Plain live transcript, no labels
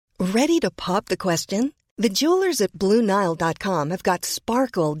Ready to pop the question? The jewelers at BlueNile.com have got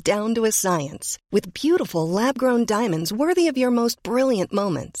sparkle down to a science with beautiful lab-grown diamonds worthy of your most brilliant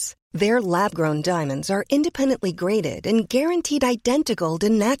moments. Their lab-grown diamonds are independently graded and guaranteed identical to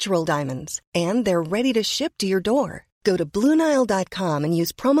natural diamonds, and they're ready to ship to your door. Go to BlueNile.com and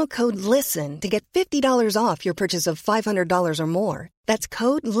use promo code LISTEN to get $50 off your purchase of $500 or more. That's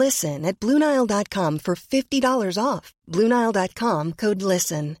code LISTEN at BlueNile.com for $50 off. BlueNile.com, code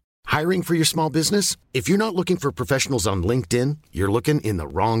LISTEN. Hiring for your small business? If you're not looking for professionals on LinkedIn, you're looking in the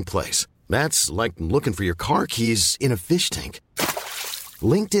wrong place. That's like looking for your car keys in a fish tank.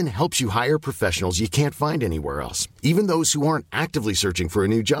 LinkedIn helps you hire professionals you can't find anywhere else, even those who aren't actively searching for a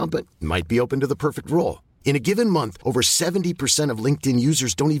new job but might be open to the perfect role. In a given month, over 70% of LinkedIn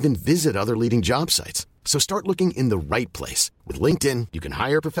users don't even visit other leading job sites. So start looking in the right place. With LinkedIn, you can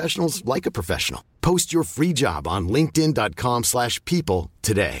hire professionals like a professional. Post your free job on linkedin.com/people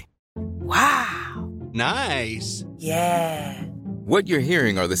today. Wow. Nice. Yeah. What you're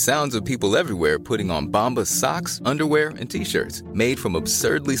hearing are the sounds of people everywhere putting on Bombas socks, underwear, and T-shirts made from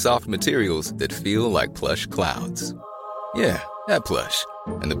absurdly soft materials that feel like plush clouds. Yeah, that plush.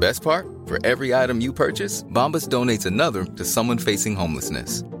 And the best part? For every item you purchase, Bombas donates another to someone facing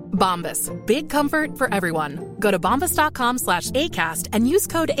homelessness. Bombas. Big comfort for everyone. Go to bombas.com/ACAST and use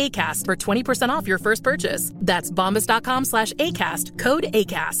code ACAST for 20% off your first purchase. That's bombas.com/ACAST. Code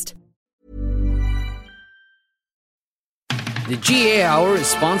ACAST. The GA Hour is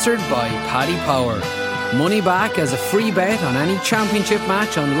sponsored by Paddy Power. Money back as a free bet on any championship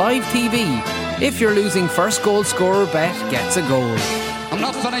match on live TV. If you're losing, first goal scorer bet gets a goal. I'm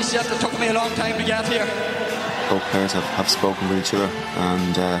not finished yet. It took me a long time to get here. Both players have spoken with each other,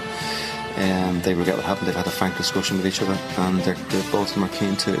 and they regret what happened. They've had a frank discussion with each other, and they're both of them are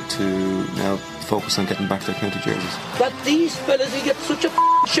keen to now focus on getting back their county jerseys. That these fellas will get such a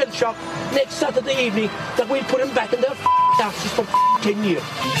shell shock next Saturday evening that we'll put them back in their asses for 10 years.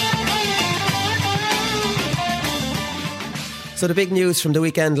 So the big news from the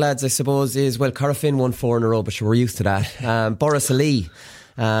weekend, lads, I suppose, is, well, Corofin won 4 in a row, but we're used to that. Borrisoleigh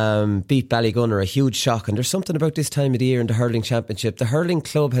beat Ballygunner, a huge shock. And there's something about this time of the year in the hurling championship. The hurling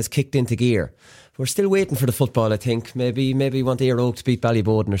club has kicked into gear. We're still waiting for the football, I think. Maybe we want Éire Óg to beat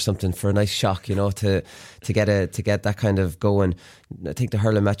Ballyboden or something for a nice shock, you know, to get that kind of going. I think the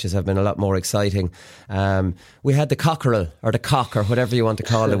hurling matches have been a lot more exciting. We had the cockerel, or the cock, or whatever you want to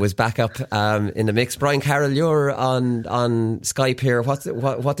call it, was back up in the mix. Brian Carroll, you're on Skype here.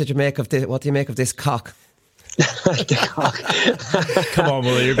 What did you make of this? What do you make of this cock? The cock. Come on,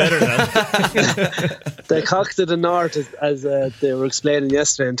 Willie, you're better now. The cock to the north, as they were explaining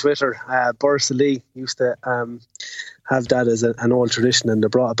yesterday on Twitter. Borrisoleigh used to have that as an old tradition, and they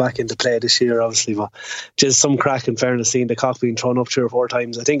brought it back into play this year, obviously. But just some crack, in fairness, seeing the cock being thrown up 3 or 4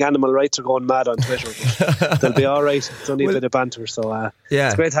 times. I think animal rights are going mad on Twitter, but they'll be all right. It's only a bit of banter, so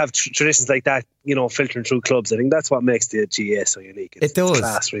it's great to have traditions like that, you know, filtering through clubs. I think that's what makes the GA so unique. It does. It's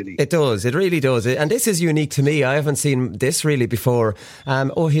class, really. It does. It really does. And this is unique to me. I haven't seen this really before.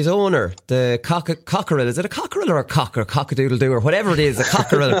 His owner, the cockerel. Is it a cockerel or a cock or cock-a-doodle-doo or whatever it is? A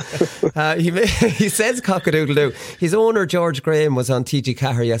cockerel. He says cock-a-doodle-doo. His owner, George Graham, was on TG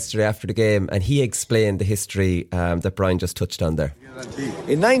Cahir yesterday after the game, and he explained the history that Brian just touched on there.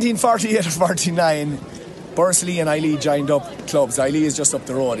 In 1948 or 49, Borrisoleigh and Ileigh joined up clubs. Ileigh is just up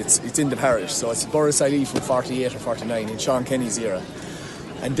the road. It's in the parish, so it's Borrisoleigh from 48 or 49 in Sean Kenny's era.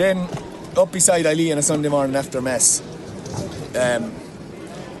 And then up beside Ileigh on a Sunday morning after mess,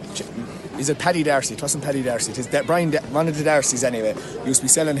 is it Paddy Darcy? It wasn't Paddy Darcy. It is Brian, one of the Darcys anyway, used to be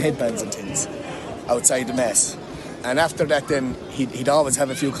selling headbands and things outside the mess. And after that, then he'd always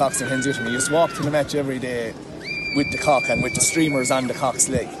have a few cocks and hens with him. He used to walk to the match every day with the cock and with the streamers on the cock's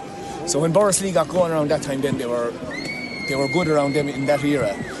leg. So when Borrisoleigh got going around that time, then they were good around them in that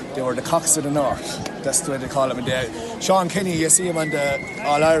era. They were the cocks of the north. That's the way they call them. And Sean Kenny, you see him on the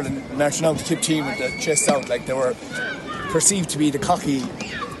All Ireland marching out the tip team with the chest out, like they were perceived to be the cocky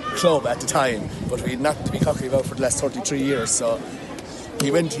club at the time, but we had not to be cocky about for the last 33 years. So the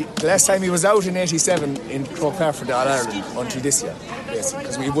last time he was out in 87 in Croke Park for the All Ireland until this year, basically,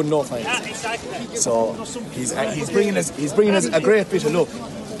 because we wouldn't know finals. So he's bringing us a great bit of luck.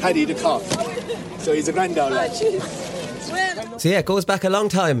 Paddy the cock. So he's a grand old lad. So yeah, it goes back a long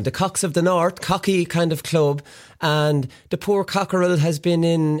time. The Cocks of the North, cocky kind of club, and the poor cockerel has been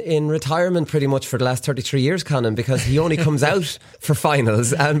in retirement pretty much for the last 33 years, Conan, because he only comes out for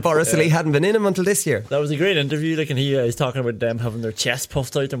finals, and Boris Ali hadn't been in him until this year. That was a great interview, like, and he's talking about them having their chest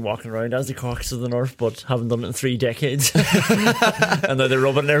puffed out and walking around as the Cocks of the North, but haven't done it in 3 decades. And now they're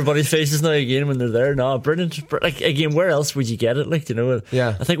rubbing in everybody's faces now again when they're there. No, brilliant. Like, again, where else would you get it? Like, you know,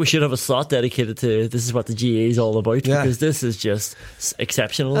 yeah. I think we should have a slot dedicated to this is what the GA is all about, because this is just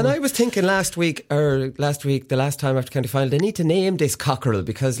exceptional. And I was thinking last week, the last time after county final, they need to name this cockerel,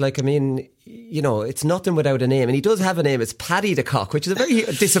 because, like, I mean, you know, it's nothing without a name, and he does have a name. It's Paddy the Cock, which is a very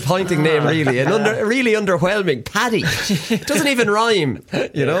disappointing name, really, and really underwhelming. Paddy, it doesn't even rhyme.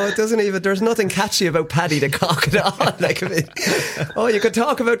 You know, it doesn't even. There's nothing catchy about Paddy the Cock at all. Like, I mean, you could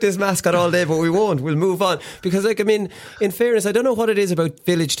talk about this mascot all day, but we won't. We'll move on, because, like, I mean, in fairness, I don't know what it is about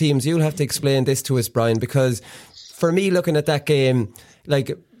village teams. You'll have to explain this to us, Brian, because for me, looking at that game,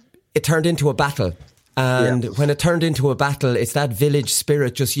 like, it turned into a battle. And when it turned into a battle, it's that village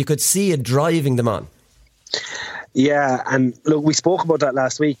spirit, just you could see it driving them on. Yeah, and look, we spoke about that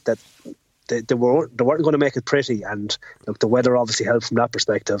last week, that they weren't going to make it pretty, and look, the weather obviously helped from that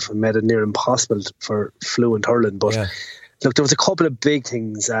perspective and made it near impossible for fluent hurling. But look, there was a couple of big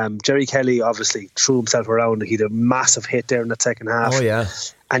things. Jerry Kelly obviously threw himself around. He had a massive hit there in that second half. Oh yeah.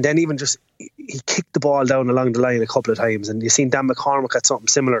 And then even just he kicked the ball down along the line a couple of times, and you seen Dan McCormick had something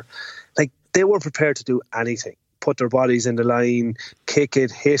similar. Like, they were prepared to do anything, put their bodies in the line, kick it,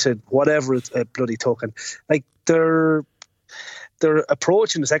 hit it, whatever it bloody took. And like, their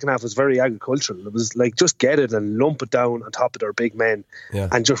approach in the second half was very agricultural. It was like, just get it and lump it down on top of their big men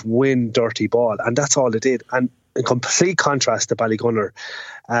and just win dirty ball. And that's all they did. And in complete contrast to Ballygunner,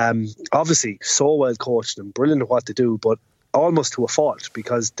 obviously so well coached and brilliant at what they do, but almost to a fault,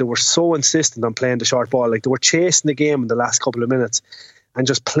 because they were so insistent on playing the short ball. Like, they were chasing the game in the last couple of minutes and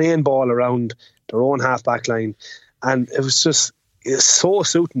just playing ball around their own half-back line. And it was so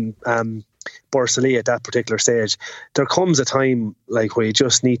suiting Borsalea at that particular stage. There comes a time, like, where you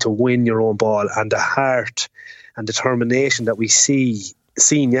just need to win your own ball, and the heart and determination that we seen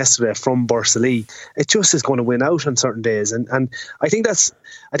yesterday from Borsalea, it just is going to win out on certain days. And I think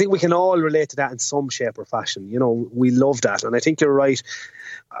we can all relate to that in some shape or fashion. You know, we love that. And I think you're right.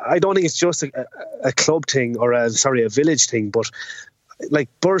 I don't think it's just a club thing or a village thing, but like,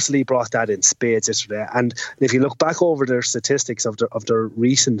 Borsalea brought that in spades yesterday. And if you look back over their statistics of their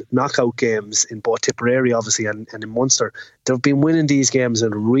recent knockout games in both Tipperary obviously and in Munster, they've been winning these games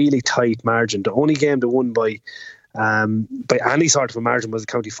in a really tight margin. The only game they won by any sort of a margin was the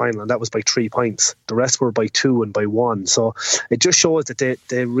county final, and that was by 3 points. The rest were by 2 and by 1. So it just shows that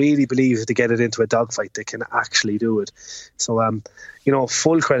they really believe that to get it into a dogfight, they can actually do it. So you know,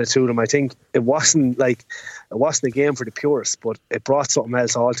 full credit to them. I think it wasn't a game for the purists, but it brought something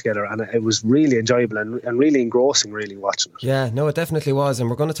else altogether, and it was really enjoyable and really engrossing, really, watching it. Yeah, no, it definitely was. And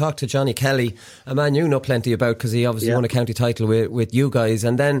we're going to talk to Johnny Kelly, a man you know plenty about, because he obviously won a county title with you guys.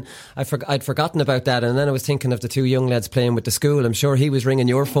 And then I'd forgotten about that, and then I was thinking of the 2 young lads playing with the school. I'm sure he was ringing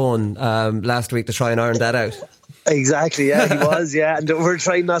your phone last week to try and iron that out. Exactly, yeah, he was, yeah. And we're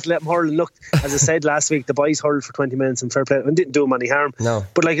trying not to let him hurl. And look, as I said last week, the boys hurled for 20 minutes and fair play, and didn't do him any harm. No.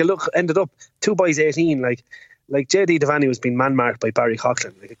 But like, look, ended up 2 boys 18, like JD Devaney was being man-marked by Barry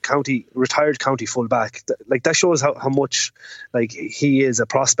Coughlin, like a retired county full-back. Like, that shows how much, like, he is a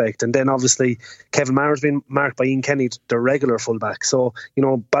prospect. And then obviously Kevin Maher has been marked by Ian Kenny, their regular full-back. So, you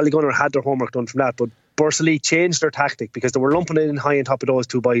know, Ballygunner had their homework done from that, but Borsalea changed their tactic, because they were lumping it in high on top of those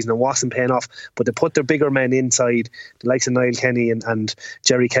 2 boys and it wasn't paying off, but they put their bigger men inside, the likes of Niall Kenny and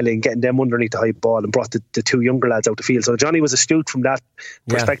Jerry Kelly, and getting them underneath the high ball, and brought the 2 younger lads out the field. So Johnny was astute from that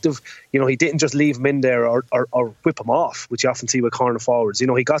perspective. You know, he didn't just leave them in there or whip them off, which you often see with corner forwards. You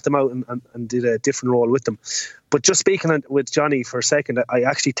know, he got them out and did a different role with them. But just speaking with Johnny for a second, I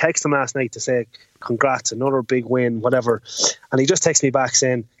actually texted him last night to say, congrats, another big win, whatever. And he just texted me back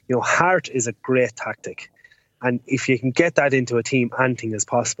saying, you know, heart is a great tactic. And if you can get that into a team, anything is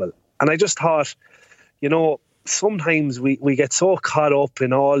possible. And I just thought, you know, sometimes we get so caught up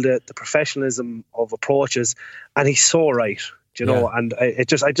in all the professionalism of approaches, and he's so right. You know, and I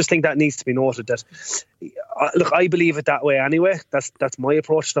just think that needs to be noted. That look, I believe it that way anyway. That's my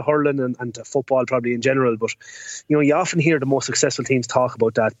approach to hurling and to football probably in general. But you know, you often hear the most successful teams talk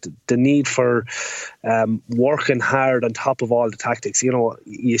about that, the need for working hard on top of all the tactics. You know,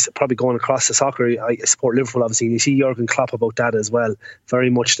 you probably going across the soccer. I support Liverpool obviously, and you see Jurgen Klopp about that as well. Very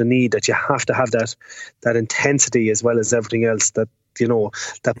much the need that you have to have that intensity as well as everything else.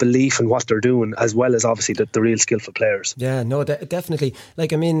 that belief in what they're doing, as well as obviously the real skillful players. Yeah, no, definitely.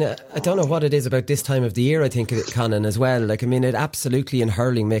 Like, I mean, I don't know what it is about this time of the year, I think, Conan, as well. Like, I mean, it absolutely in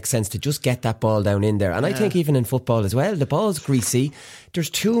hurling makes sense to just get that ball down in there. And I think even in football as well, the ball's greasy. There's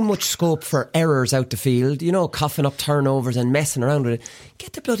too much scope for errors out the field, coughing up turnovers and messing around with it.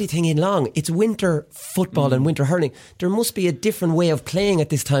 Get the bloody thing in long. It's winter football and winter hurling. There must be a different way of playing at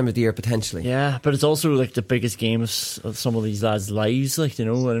this time of the year, potentially. Yeah, but it's also like the biggest game of some of these lads' lives. Like, I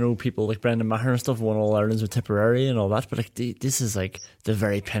know people like Brendan Maher and stuff won All Irelands with Tipperary and all that, but like this is like the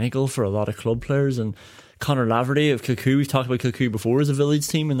very pinnacle for a lot of club players. And Conor Laverty of Kilcoo, we've talked about Kilcoo before as a village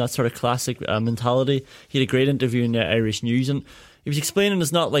team and that sort of classic mentality. He had a great interview in Irish News, and he was explaining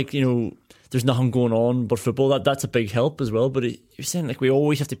it's not like, there's nothing going on but football. That's a big help as well. But he was saying, like, we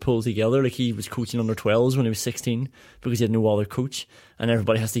always have to pull together. Like, he was coaching under 12s when he was 16 because he had no other coach, and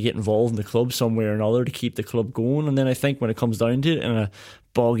everybody has to get involved in the club some way or another to keep the club going. And then I think when it comes down to it, in a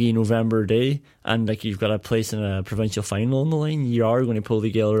boggy November day, and like you've got a place in a provincial final on the line, you are going to pull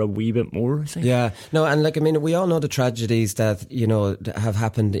together a wee bit more, I think. Yeah, no, and like, I mean, we all know the tragedies that have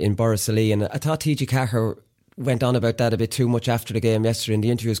happened in Borrisoleigh, and I thought TG Caher went on about that a bit too much after the game yesterday in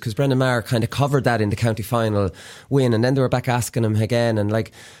the interviews, because Brendan Maher kind of covered that in the county final win, and then they were back asking him again, and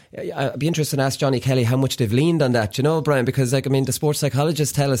like, I'd be interested to ask Johnny Kelly how much they've leaned on that, Brian, because like, I mean, the sports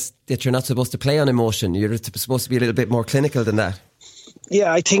psychologists tell us that you're not supposed to play on emotion, you're supposed to be a little bit more clinical than that.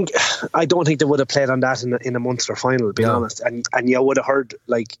 Yeah, I don't think they would have played on that in a Munster final, being honest. And you would have heard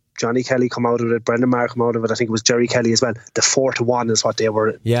like Johnny Kelly come out of it, Brendan Maher come out of it. I think it was Jerry Kelly as well. The 4-1 is what they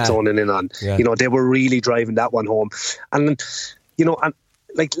were zoning in on. Yeah. They were really driving that one home. And and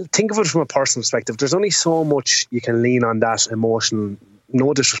like, think of it from a personal perspective. There's only so much you can lean on that emotion.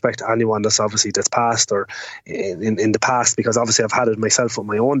 No disrespect to anyone that's passed or in the past, because obviously I've had it myself with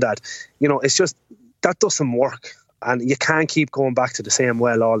my own dad. It's just that doesn't work. And you can't keep going back to the same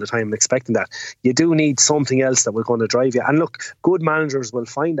well all the time and expecting that. You do need something else that will going to drive you. And look, good managers will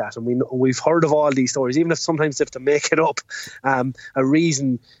find that. And we've heard of all these stories, even if sometimes they have to make it up, a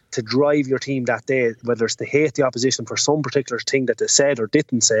reason to drive your team that day, whether it's to hate the opposition for some particular thing that they said or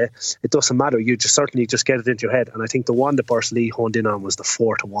didn't say, it doesn't matter. You certainly just get it into your head. And I think the one that Borrisoleigh honed in on was the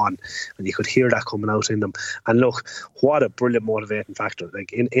 4-1, and you could hear that coming out in them. And look, what a brilliant motivating factor,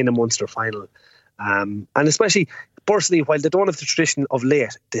 like in a Munster final. And especially Borrisoleigh, while they don't have the tradition of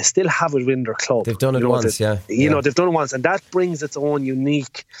late, they still have it in their club. They've done it once, they've done it once, and that brings its own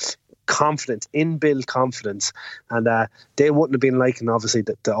unique confidence, inbuilt confidence, and they wouldn't have been liking obviously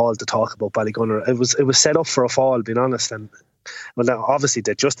all the talk about Ballygunner. It was set up for a fall, being honest, and well, now obviously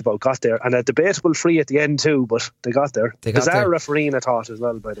they just about got there, and a debatable free at the end too, but they got there. Bizarre refereeing, I thought, as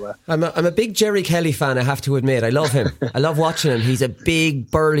well, by the way. I'm a big Jerry Kelly fan, I have to admit. I love him. I love watching him. He's a big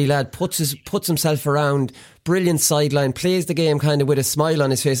burly lad, puts himself around, brilliant sideline, plays the game kind of with a smile on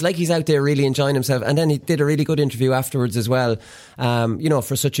his face, like he's out there really enjoying himself. And then he did a really good interview afterwards as well.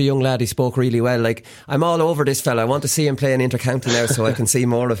 For such a young lad, he spoke really well. Like, I'm all over this fella. I want to see him play in Intercounty now so I can see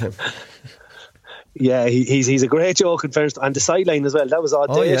more of him. Yeah, he's a great joke in fairness, and the sideline as well. That was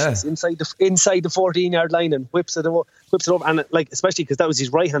audacious, inside the 14-yard line, and whips it over, and like, especially because that was his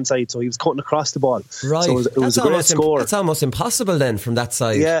right hand side, so he was cutting across the ball. Right, so it was a great score. It's almost impossible then from that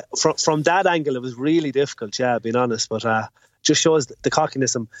side. Yeah, from that angle, it was really difficult. Yeah, being honest, but just shows the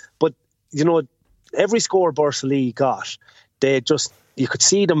cockiness. But every score Borrisoleigh got, you could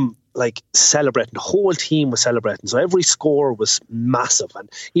see them like celebrating. The whole team was celebrating, so every score was massive, and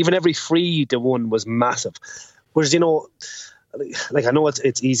even every free they won was massive. Whereas like, I know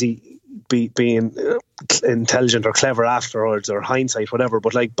it's easy being intelligent or clever afterwards, or hindsight, whatever,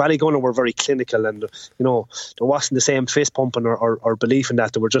 but like Ballygunner were very clinical, and there wasn't the same fist pumping or belief in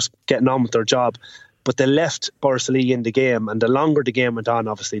that. They were just getting on with their job. But they left Borrisoleigh in the game, and the longer the game went on,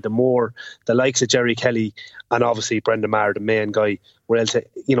 obviously, the more the likes of Jerry Kelly and obviously Brendan Maher, the main guy, were able to,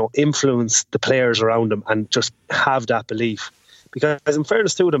 influence the players around them and just have that belief. Because in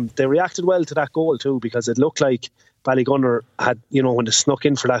fairness to them, they reacted well to that goal too, because it looked like Ballygunner had, when they snuck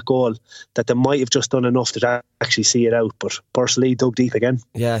in for that goal, that they might have just done enough to actually see it out. But Borrisoleigh dug deep again.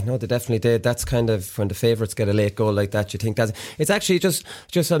 Yeah, no, they definitely did. That's kind of when the favourites get a late goal like that, you think that it's actually just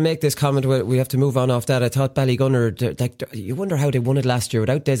I'll make this comment. We have to move on off that. I thought Ballygunner, like, you wonder how they won it last year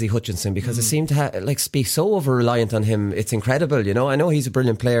without Desi Hutchinson, because it seemed to be so over reliant on him. It's incredible. I know he's a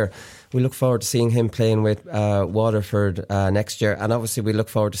brilliant player. We look forward to seeing him playing with Waterford next year, and obviously we look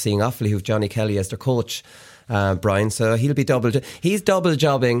forward to seeing Offaly, who've Johnny Kelly as their coach. Brian, so he'll be he's double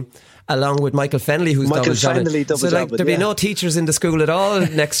jobbing along with Michael Fennelly, who's double jobbing. So there'll be no teachers in the school at all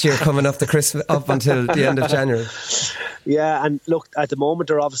next year coming up until the end of January. Yeah, and look, at the moment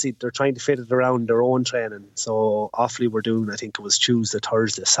they're trying to fit it around their own training. So Offaly were doing, I think it was Tuesday,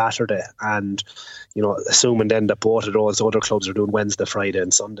 Thursday, Saturday, and assuming then that both of those other clubs are doing Wednesday, Friday,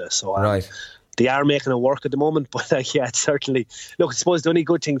 and Sunday. So right. They are making it work at the moment, but it's certainly... Look, I suppose the only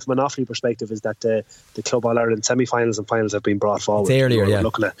good thing from an Offaly perspective is that the Club All-Ireland semi-finals and finals have been brought forward. It's earlier, We're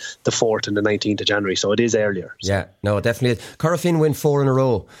looking at the 4th and the 19th of January, so it is earlier. So. Yeah, no, it definitely is. Corofin win 4 in a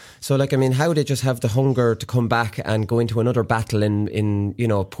row. So, how they just have the hunger to come back and go into another battle in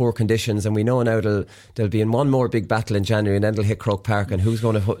poor conditions, and we know now they'll be in one more big battle in January, and then they'll hit Croke Park, and who's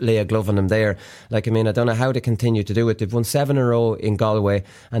going to lay a glove on them there? I don't know how they continue to do it. They've won 7 in a row in Galway,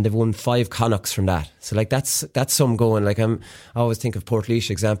 and they've won 5 Connachts from that. So that's some going. I always think of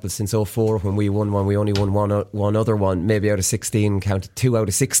Portlaoise example since 2004 when we won one. We only won one other one, maybe out of 16, counted 2 out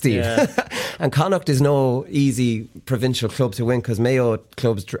of 16. Yeah. And Connacht is no easy provincial club to win, because Mayo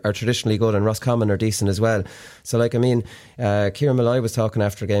clubs are traditionally good, and Roscommon are decent as well. So Kieran Malloy was talking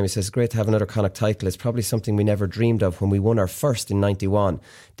after the game. He says, great to have another Connacht title. It's probably something we never dreamed of when we won our first in 91.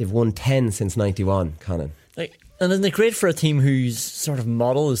 They've won 10 since 91, Conan. And isn't it great for a team whose sort of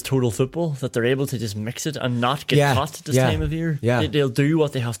model is total football, that they're able to just mix it and not get caught at this time of year? Yeah. They'll do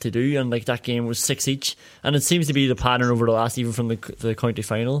what they have to do, and that game was 6 each. And it seems to be the pattern over the last, even from the county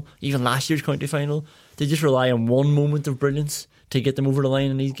final, even last year's county final. They just rely on one moment of brilliance to get them over the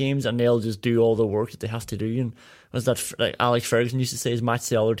line in these games, and they'll just do all the work that they have to do. And as that Alex Ferguson used to say, is match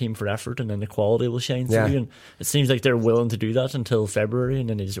the other team for effort, and then the quality will shine through. And it seems like they're willing to do that until February, and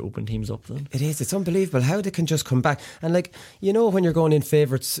then they just open teams up then. It is. It's unbelievable how they can just come back. And when you're going in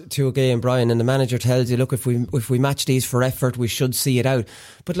favourites to a game, Brian, and the manager tells you, look, if we match these for effort, we should see it out.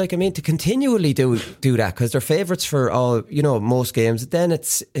 But to continually do that, because they're favourites for all most games, then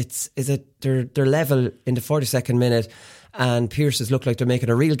they're level in the 42nd minute. And Pierce's look like they're making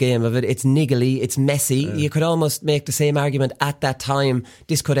a real game of it. It's niggly, it's messy. You could almost make the same argument at that time.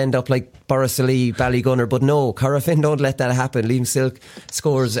 This could end up like Borrisalee, Ballygunner, but no, Corofin don't let that happen. Liam Silk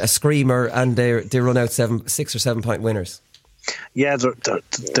scores a screamer, and they run out 6 or 7 point winners. Yeah,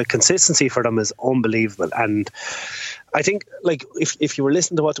 the consistency for them is unbelievable. And I think, if you were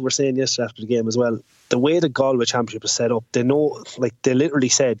listening to what they were saying yesterday after the game as well, the way the Galway Championship is set up, they know, they literally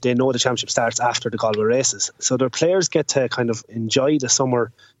said they know the Championship starts after the Galway races. So their players get to kind of enjoy the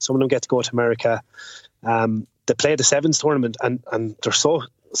summer. Some of them get to go to America. They play the Sevens tournament, and they're so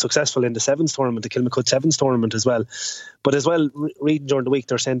successful in the Sevens tournament, the Kilmacud Sevens tournament as well. But as well, reading during the week,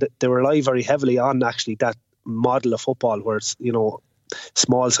 they're saying that they rely very heavily on actually that model of football where it's,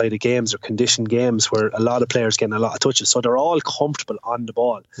 small-sided games or conditioned games where a lot of players getting a lot of touches, so they're all comfortable on the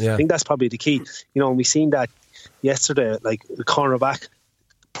ball. I think that's probably the key. And we seen that yesterday, the cornerback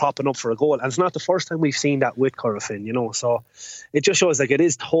propping up for a goal, and it's not the first time we've seen that with Corofin, so it just shows it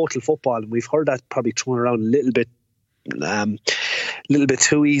is total football, and we've heard that probably thrown around a little bit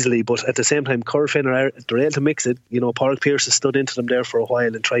too easily, but at the same time Corofin they're able to mix it. Pádraig Pearse has stood into them there for a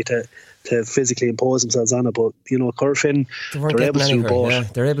while and tried to physically impose themselves on it, but Corofin, they're able to do both. Yeah,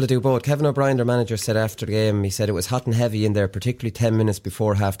 they're able to do both. Kevin O'Brien, their manager, said after the game, he said it was hot and heavy in there, particularly 10 minutes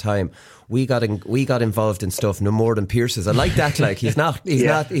before half time. We got involved in stuff no more than Pearse's. I like that. He's not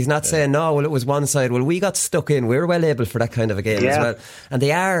saying no, well, it was one side. Well, we got stuck in. We're well able for that kind of a game as well, and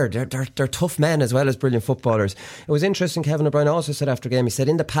they're tough men as well as brilliant footballers. It was interesting. Kevin O'Brien also said after the game, he said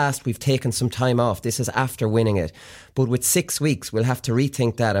in the past we've taken some time off. This is after winning it, but with 6 weeks we'll have to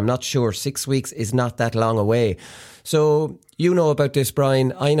rethink that. I'm not sure 6 weeks is not that long away. So you know about this,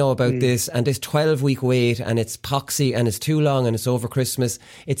 Brian, I know about this, and this 12-week wait, and it's poxy and it's too long and it's over Christmas.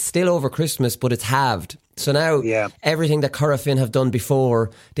 It's still over Christmas, but it's halved. So now everything that Corofin have done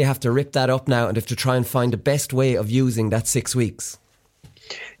before, they have to rip that up now, and they have to try and find the best way of using that 6 weeks.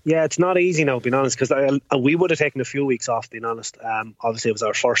 Yeah, it's not easy now, being honest, because we would have taken a few weeks off, being honest. Obviously, it was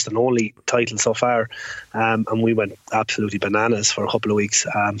our first and only title so far, and we went absolutely bananas for a couple of weeks.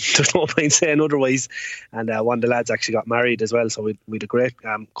 There's no point saying otherwise. And one of the lads actually got married as well, so we had a great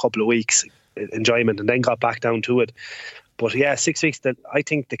couple of weeks enjoyment, and then got back down to it. But 6 weeks, that I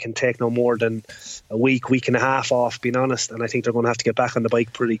think they can take no more than a week and a half off, being honest, and I think they're going to have to get back on the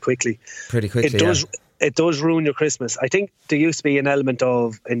bike pretty quickly. It does ruin your Christmas. I think there used to be an element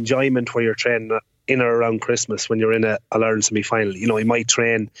of enjoyment where you're training in or around Christmas when you're in a All-Ireland semi-final. You might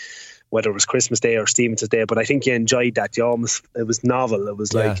train whether it was Christmas Day or Stevenson's Day, but I think you enjoyed that. It was novel. It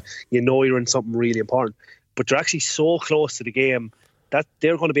was like, you're in something really important. But you're actually so close to the game that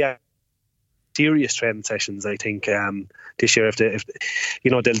they're going to be serious training sessions, I think, this year. If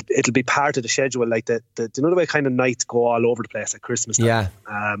you know, it'll be part of the schedule. Like the way kind of nights go all over the place at Christmas time. Yeah.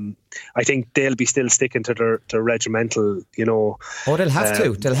 I think they'll be still sticking to their regimental, you know. Oh, they'll have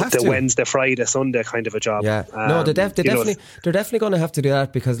to. They'll have the to. Wednesday, Friday, Sunday kind of a job. Yeah. No, they're definitely going to have to do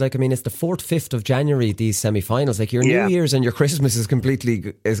that, because, like, I mean, it's the 4th, 5th of January, these semi-finals. Like, your New Year's and your Christmas is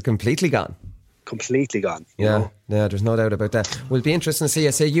completely gone. Completely gone. Yeah, there's no doubt about that. Will be interesting to see.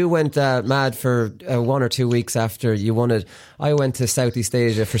 I say you went mad for 1 or 2 weeks after you won it. I went to Southeast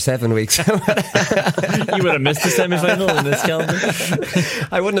Asia for 7 weeks. You would have missed the semi-final in this calendar.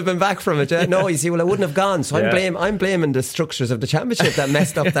 I wouldn't have been back from it. No, you see, well, I wouldn't have gone. So I'm blaming the structures of the championship that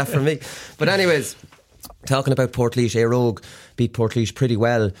messed up that for me. But anyways, talking about Portlaoise, Éire Óg beat Portlaoise pretty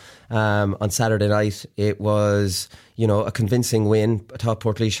well on Saturday night. It was, you know, a convincing win. I thought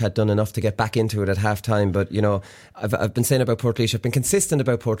Portlaoise had done enough to get back into it at half time, but, you know, I've been saying about Portlaoise, I've been consistent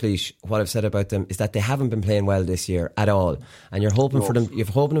about Portlaoise. What I've said about them is that they haven't been playing well this year at all, and you're hoping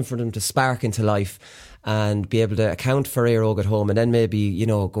for them to spark into life and be able to account for Éire Óg at home, and then maybe, you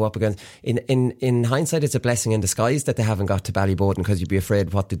know, go up against. In hindsight, it's a blessing in disguise that they haven't got to Ballyboden, because you'd be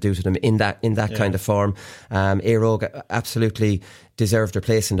afraid what to do to them in that kind of form. Éire Óg absolutely deserved their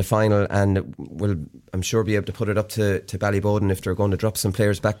place in the final, and will, I'm sure, be able to put it up to Ballyboden if they're going to drop some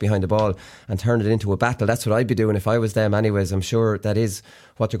players back behind the ball and turn it into a battle. That's what I'd be doing if I was them anyways. I'm sure that is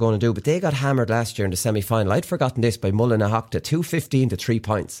what they're going to do. But they got hammered last year in the semi-final. I'd forgotten this, by Mullinahockta, 2-15 to 3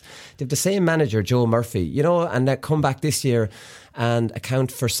 points. They've the same manager, Joe Murphy, you know, and they come back this year and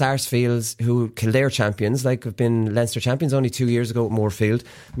account for Sarsfields, who Kildare champions, like, have been Leinster champions only 2 years ago at Moorfield,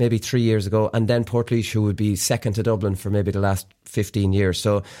 maybe 3 years ago, and then Portlaoise, who would be second to Dublin for maybe the last 15 years.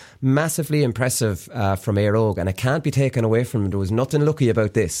 So massively impressive from Éire Óg, and it can't be taken away from them. There was nothing lucky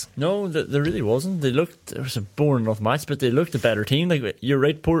about this. No, there really wasn't. It was a boring enough match, but they looked a better team. Like, you're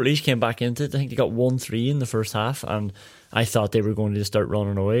right, Portlaoise came back into it. I think they got 1-3 in the first half, and I thought they were going to just start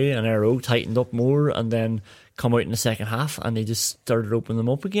running away, and Éire Óg tightened up more and then come out in the second half, and they just started opening them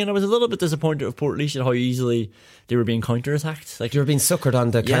up again. I was a little bit disappointed with Portlaoise at how easily they were being counter-attacked. Like, they were being suckered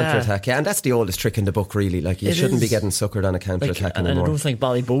on the counter-attack, and that's the oldest trick in the book, really. Like, you shouldn't be getting suckered on a counter-attack anymore. And I don't think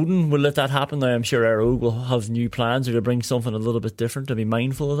Ballyboden will let that happen. Now, I'm sure Éire Óg will have new plans, or to bring something a little bit different, to be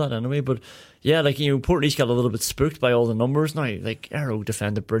mindful of that anyway. But yeah, like, you know, Portlaoise got a little bit spooked by all the numbers. Now, like, Éire Óg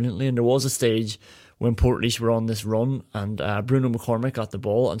defended brilliantly, and there was a stage when Portlaoise were on this run, and Bruno McCormick got the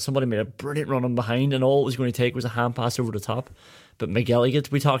ball, and somebody made a brilliant run on behind, and all it was going to take was a hand pass over the top. But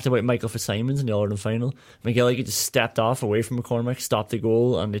McGilligan, we talked about Michael Fitzsimons in the All-Ireland final. McGilligan just stepped off away from McCormick, stopped the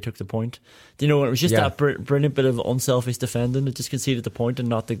goal, and they took the point. Do you know, it was just that brilliant bit of unselfish defending that just conceded the point and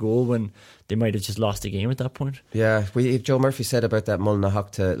not the goal, when they might have just lost the game at that point. Yeah, Joe Murphy said about that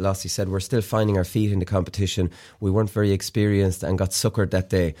Mullinahockta loss, he said, we're still finding our feet in the competition. We weren't very experienced and got suckered that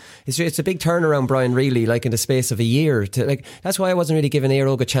day. It's a big turnaround, Brian, really, like in the space of a year. That's why I wasn't really giving Éire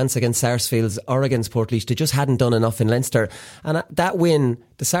Óg a chance against Sarsfields or against Portlaoise. They just hadn't done enough in Leinster. And that win,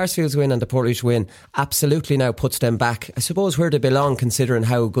 the Sarsfields win and the Portlaoise win, absolutely now puts them back, I suppose, where they belong, considering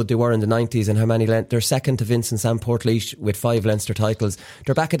how good they were in the 90s and how many they're second to Vincent's and Portlaoise with 5 Leinster titles.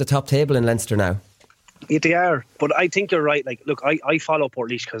 They're back at the top table in Leinster now. Yeah, they are, but I think you're right. Like, look, I follow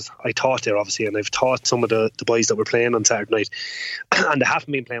Portlaoise because I taught there, obviously, and I've taught some of the boys that were playing on Saturday night, and they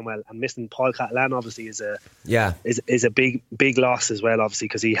haven't been playing well. And missing Paul Catalan obviously is a big loss as well, obviously,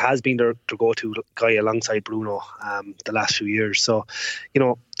 because he has been their go-to guy alongside Bruno the last few years. So, you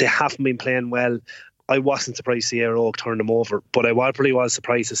know, they haven't been playing well. I wasn't surprised to see Éire Óg turn them over, but I probably was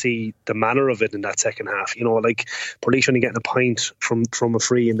surprised to see the manner of it in that second half. You know, like, Portlaoise only getting a point from a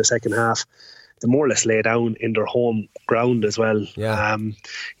free in the second half. They more or less lay down in their home ground as well. Yeah. You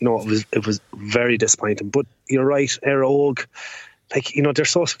know, it was very disappointing. But you're right, Éire Óg, like, you know, they're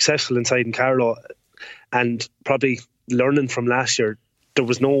so successful inside in Carlow, and probably learning from last year, there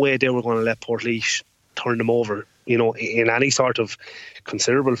was no way they were going to let Portlaoise turn them over, you know, in any sort of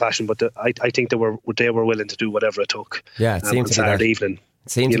considerable fashion. But I think they were willing to do whatever it took. Yeah, it seemed to be Saturday that. evening.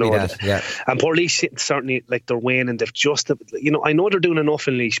 It seemed to be that, yeah. And Portlaoise, certainly, like, they're waning. They've just, you know, I know they're doing enough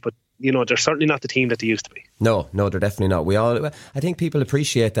in Laois, but, you know, they're certainly not the team that they used to be. No, they're definitely not. I think people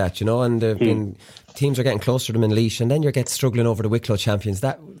appreciate that, you know, and teams are getting closer to them in Laois, and then you're struggling over the Wicklow champions.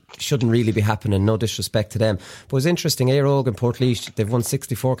 That shouldn't really be happening, no disrespect to them. But it was interesting, Éire Óg and Portlaoise, they've won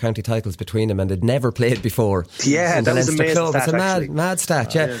 64 county titles between them, and they'd never played before. Yeah, that was amazing. It's a mad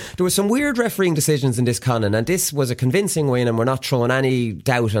stat, yeah. There were some weird refereeing decisions in this, Conan, and this was a convincing win, and we're not throwing any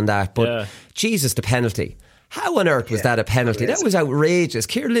doubt on that. But Jesus, the penalty. How on earth was that a penalty? That was outrageous.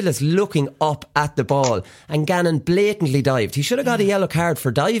 Kieran Lillis looking up at the ball and Gannon blatantly dived. He should have got a yellow card for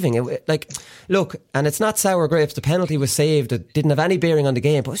diving. Look, and it's not sour grapes. The penalty was saved. It didn't have any bearing on the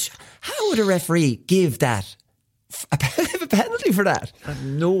game. But how would a referee give that a penalty for that? I have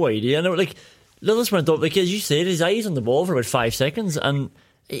no idea. No, Lillis went up, as you said, his eyes on the ball for about 5 seconds, and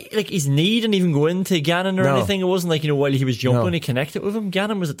his knee didn't even go into Gannon or anything. It wasn't while he was jumping, he connected with him.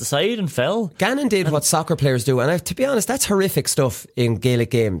 Gannon was at the side and fell. Gannon did what soccer players do, and to be honest, that's horrific stuff in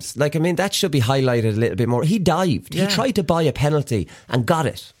Gaelic games. That should be highlighted a little bit more. He dived. He tried to buy a penalty and got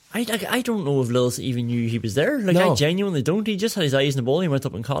it. I don't know if Lillis even knew he was there. I genuinely don't. He just had his eyes on the ball and he went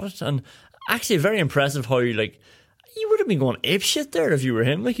up and caught it. And actually very impressive how you would have been going apeshit there if you were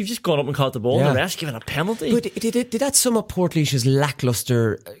him. You've just gone up and caught the ball and the ref's given a penalty. But did that sum up Portlaois's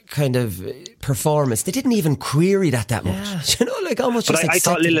lacklustre kind of performance? They didn't even query that much. Almost. But I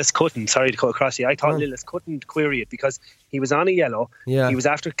thought Lillis couldn't. Sorry to cut across you. I thought Lillis couldn't query it because he was on a yellow. Yeah. He was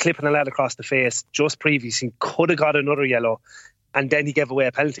after clipping a lad across the face just previously. He could have got another yellow, and then he gave away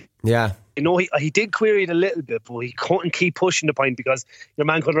a penalty. Yeah. He did query it a little bit, but he couldn't keep pushing the point because your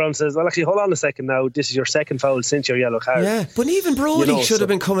man comes around and says, well, actually, hold on a second now, this is your second foul since your yellow card. Yeah, but even Brody should have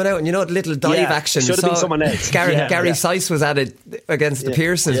been coming out and the little dive action. Should have been someone else. Gary Sice was at it against the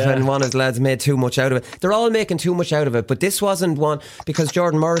Pearsons when one of his lads made too much out of it. They're all making too much out of it, but this wasn't one, because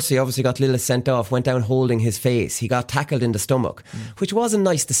Jordan Morrissey obviously got Lillis sent off, went down holding his face. He got tackled in the stomach, which wasn't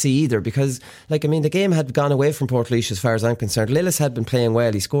nice to see either, because the game had gone away from Portlaoise as far as I'm concerned. Lillis had been playing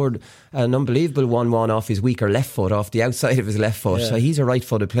well. He scored an unbelievable 1-1 off his weaker left foot, off the outside of his left foot. So he's a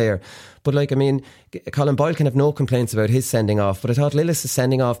right-footed player. But Colin Boyle can have no complaints about his sending off, but I thought Lillis is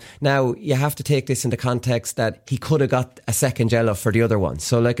sending off. Now you have to take this into context that he could have got a second yellow for the other one.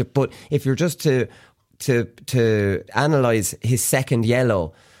 So but if you're just to analyse his second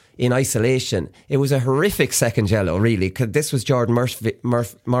yellow in isolation, it was a horrific second yellow, really, because this was Jordan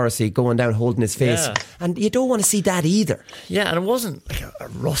Morrissey going down holding his face, and you don't want to see that either. Yeah, and it wasn't a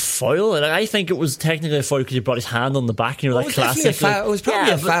rough foul. I think it was technically a foul because he brought his hand on the back, that classic. It was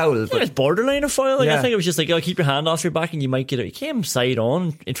probably a foul, but it's borderline a foul. I think it was just keep your hand off your back and you might get it. He came side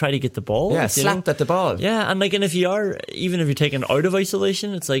on and tried to get the ball. Yeah, slapped at the ball. Yeah, and if you are, even if you're taken out of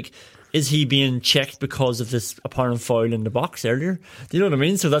isolation, it's is he being checked because of this apparent foul in the box earlier? Do you know what I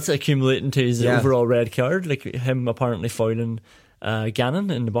mean? So that's accumulating to his overall red card, him apparently fouling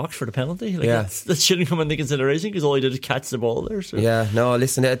Gannon in the box for the penalty. That shouldn't come into consideration because all he did is catch the ball there. So. Yeah, no,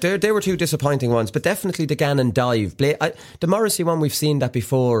 listen, they were two disappointing ones, but definitely the Gannon dive. The Morrissey one, we've seen that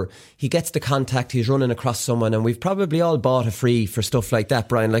before. He gets the contact, he's running across someone, and we've probably all bought a free for stuff like that,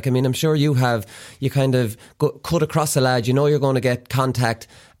 Brian. I'm sure you have. You kind of cut across a lad, you're going to get contact,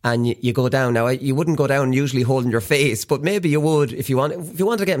 and you go down. Now, you wouldn't go down usually holding your face, but maybe you would if you want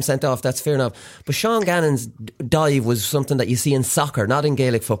to get him sent off. That's fair enough. But Sean Gannon's dive was something that you see in soccer, not in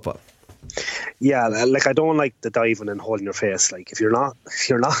Gaelic football. Yeah, I don't like the diving and holding your face. If you're not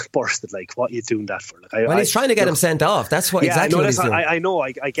bursted, what are you doing that for? He's trying to get him sent off. That's what exactly what he's doing. I know,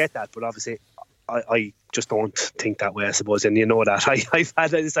 I get that, but obviously I just don't think that way, I suppose, and you know that. I've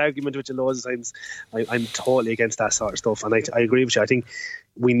had this argument with you loads of times. I'm totally against that sort of stuff, and I agree with you. I think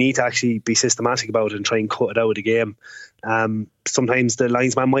we need to actually be systematic about it and try and cut it out of the game. Sometimes the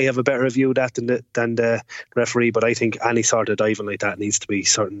linesman might have a better view of that than the referee, but I think any sort of diving like that needs to be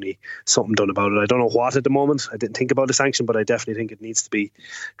certainly something done about it. I don't know what at the moment. I didn't think about the sanction, but I definitely think it needs to be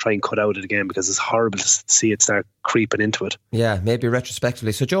try and cut out of the game because it's horrible to see it start creeping into it. Yeah, maybe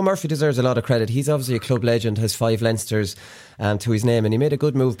retrospectively. So Joe Murphy deserves a lot of credit. He's obviously a club legend, has 5 Leinsters to his name, and he made a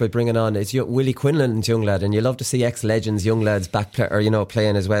good move by bringing on Willie Quinlan's young lad, and you love to see ex-legends, young lads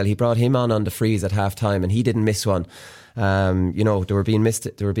playing as well. He brought him on the freeze at half time, and he didn't miss one. They were being missed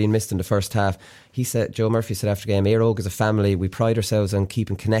in the first half. Joe Murphy said after the game, Éire Óg is a family. We pride ourselves on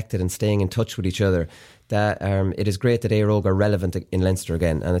keeping connected and staying in touch with each other. That it is great that Éire Óg are relevant in Leinster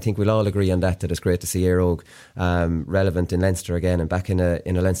again, and I think we'll all agree on that it's great to see Éire Óg relevant in Leinster again and back in a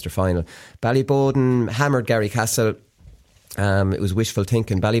Leinster final. Ballyboden hammered Gary Castle. It was wishful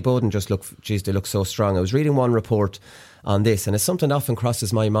thinking. Ballyboden they look so strong. I was reading one report on this, and it's something that often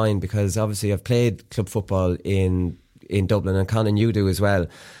crosses my mind because obviously I've played club football in Dublin, and Conan, you do as well.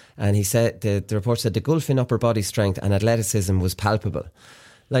 And he said the report said the gulf in upper body strength and athleticism was palpable.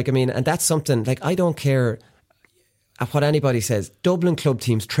 And that's something I don't care what anybody says. Dublin club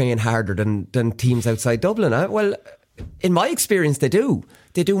teams train harder than teams outside Dublin. Well, in my experience, they do.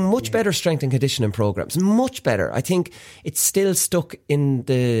 They do much better strength and conditioning programs. Much better. I think it's still stuck in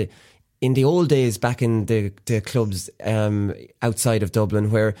the in the old days, back in the clubs outside of Dublin,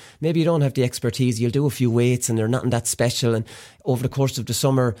 where maybe you don't have the expertise, you'll do a few weights and they're nothing that special, and over the course of the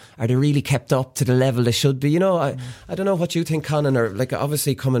summer, are they really kept up to the level they should be? You know, I don't know what you think, Conan, or like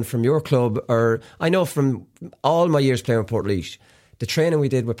obviously coming from your club, or I know from all my years playing with Portlaoise, the training we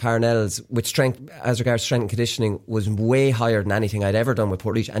did with Parnell's with strength, as regards strength and conditioning, was way higher than anything I'd ever done with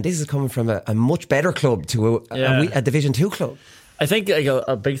Portlaoise, and this is coming from a much better club to a Division 2 club. I think like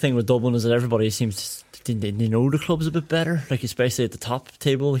a big thing with Dublin is that everybody seems to they know the clubs a bit better. Like especially at the top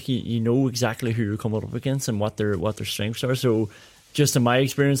table, like you know exactly who you're coming up against and what their strengths are. So, just in my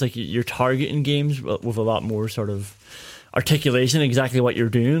experience, like you're targeting games with a lot more sort of articulation, exactly what you're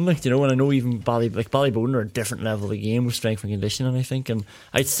doing. Like, you know, and I know even Ballyboden are a different level of game with strength and conditioning, I think. And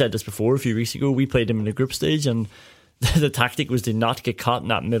I said this before a few weeks ago. We played them in the group stage, and the tactic was to not get caught in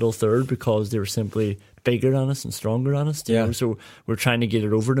that middle third because they were simply bigger on us and stronger on us, you know? So we're trying to get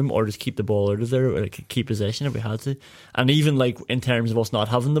it over them or just keep the ball out of there, or like keep possession if we had to. And even like in terms of us not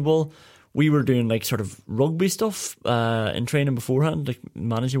having the ball, we were doing like sort of rugby stuff in training beforehand. Like,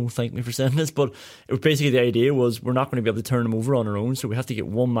 manager won't thank me for saying this, but it was basically, the idea was we're not going to be able to turn them over on our own, so we have to get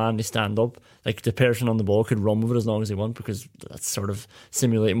one man to stand up. Like, the person on the ball could run with it as long as they want, because that's sort of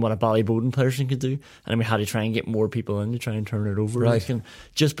simulating what a Ballyboden person could do. And then we had to try and get more people in to try and turn it over. Right. Like, and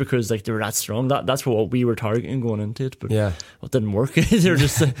just because like they were that strong, that's what we were targeting going into it. But it didn't work.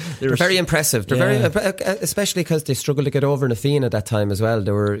 They're very impressive. They're very, especially because they struggled to get over in Athena at that time as well.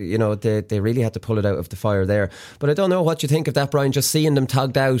 They were, you know, they really had to pull it out of the fire there. But I don't know what you think of that, Brian, just seeing them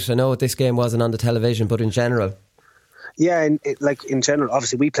togged out. I know this game wasn't on the television, but in general. Yeah, in general,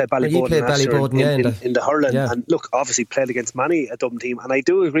 obviously we played Ballyboden in the hurling, and look, obviously played against many a Dublin team, and I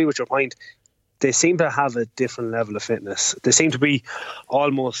do agree with your point. They seem to have a different level of fitness. They seem to be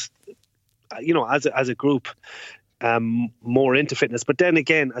almost, you know, as a group, more into fitness. But then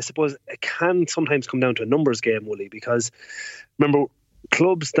again, I suppose it can sometimes come down to a numbers game, Willie, because remember,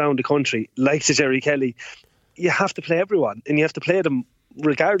 clubs down the country, like the Jerry Kelly, you have to play everyone, and you have to play them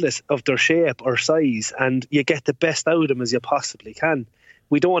regardless of their shape or size, and you get the best out of them as you possibly can.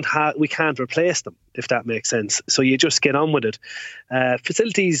 We can't replace them, if that makes sense. So you just get on with it.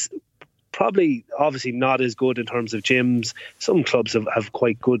 Facilities, probably obviously not as good in terms of gyms. Some clubs have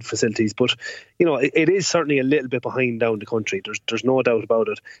quite good facilities, but you know, it is certainly a little bit behind down the country. There's no doubt about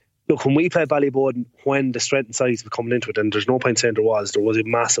it. Look, when we played Ballyboden, when the strength and size were coming into it, and there's no point saying there was a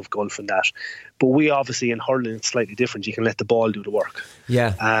massive gulf in that. But we obviously, in hurling, it's slightly different. You can let the ball do the work.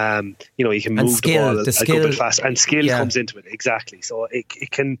 Yeah. You know, you can move the ball a good bit fast, and skill comes into it. Exactly. So it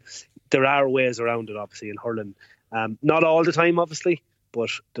can. There are ways around it, obviously, in hurling. Not all the time, obviously,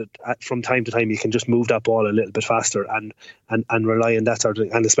 but from time to time you can just move that ball a little bit faster and rely on that sort of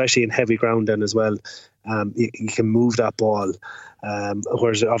thing. And especially in heavy ground then as well, you can move that ball.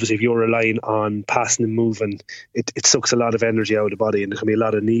 Whereas obviously if you're relying on passing and moving, it sucks a lot of energy out of the body, and there can be a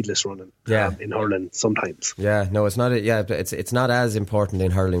lot of needless running in hurling sometimes. Yeah, no, it's not. It's not as important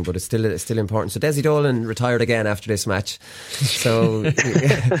in hurling, but it's still important. So Desi Dolan retired again after this match. So in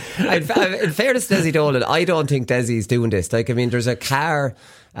fairness to Desi Dolan, I don't think Desi's doing this. Like, I mean, there's a car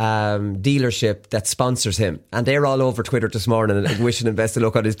dealership that sponsors him, and they're all over Twitter this morning and wishing him best of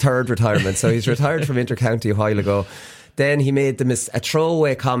luck on his third retirement. So he's retired from Intercounty a while ago. Then he made a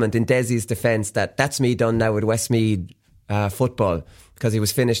throwaway comment in Desi's defence that's me done now with Westmeath football, because he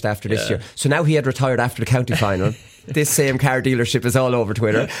was finished after this year. So now he had retired after the county final. This same car dealership is all over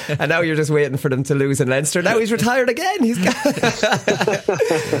Twitter, and now you're just waiting for them to lose in Leinster. Now he's retired again.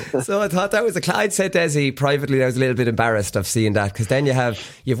 So I thought that was I'd said Desi privately I was a little bit embarrassed of seeing that, because then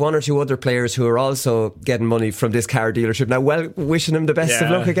you've one or two other players who are also getting money from this car dealership now, wishing him the best of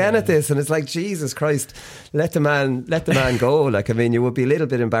luck again at this, and it's like, Jesus Christ, let the man go. Like, I mean, you would be a little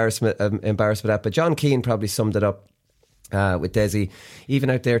bit embarrassed with that. But John Keane probably summed it up with Desi. Even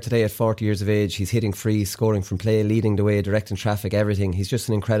out there today at 40 years of age, he's hitting free, scoring from play, leading the way, directing traffic, everything. He's just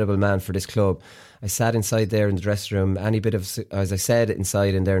an incredible man for this club. I sat inside there in the dressing room. Any bit of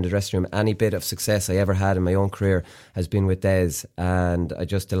success I ever had in my own career has been with Des, and I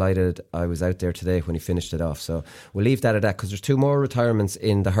just delighted I was out there today when he finished it off. So we'll leave that at that, because there's two more retirements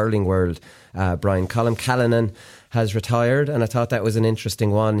in the hurling world. Brian, Colm Callanan has retired, and I thought that was an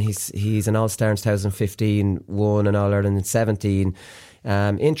interesting one. He's an All-Star in 2015, won an All-Ireland in 17.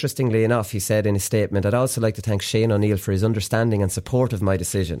 Interestingly enough, he said in his statement, I'd also like to thank Shane O'Neill for his understanding and support of my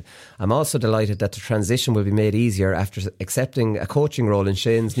decision. I'm also delighted that the transition will be made easier after accepting a coaching role in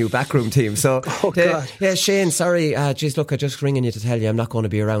Shane's new backroom team. So, Shane, sorry, look, I'm just ringing you to tell you I'm not going to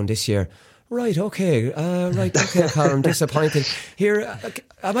be around this year. Right, okay, Colin, disappointed. Here,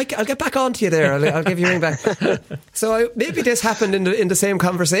 I'll get back on to you there. I'll give you a ring back. So maybe this happened in the same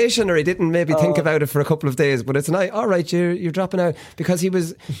conversation, or he didn't maybe think about it for a couple of days. But it's nice. All right, you're dropping out, because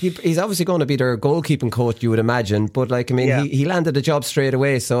he's obviously going to be their goalkeeping coach, you would imagine. But he landed a job straight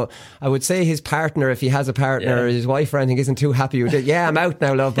away. So I would say his partner, if he has a partner, or his wife or anything, isn't too happy with it. Yeah, I'm out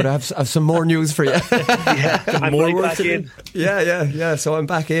now, love, but I have some more news for you. I'm right back in. Yeah. So I'm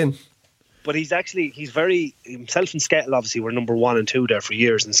back in. But he's very, himself and Skettle obviously were number 1 and 2 there for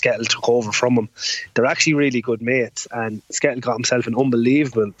years, and Skettle took over from him. They're actually really good mates, and Skettle got himself in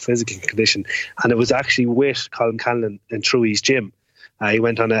unbelievable physical condition, and it was actually with Colin Canlon in Truey's gym. He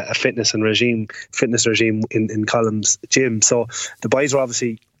went on a fitness regime in Colin's gym. So the boys were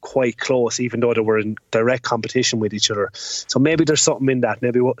obviously quite close, even though they were in direct competition with each other. So maybe there's something in that.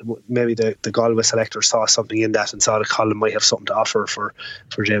 Maybe the Galway selector saw something in that and saw that Colin might have something to offer for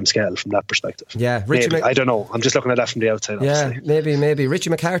James Skettle from that perspective. Yeah, I don't know. I'm just looking at that from the outside. Obviously. Yeah, maybe.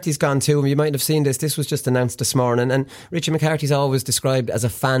 Richie McCarthy's gone too. You might have seen this. This was just announced this morning. And Richie McCarthy's always described as a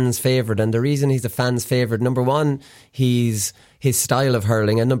fan's favourite. And the reason he's a fan's favourite, number one, he's his style of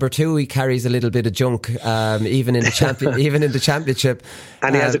hurling, and number two, he carries a little bit of junk, even in the championship.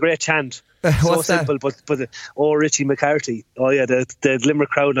 And he has a great chant. So simple, but Richie McCarthy. Oh yeah, the Limerick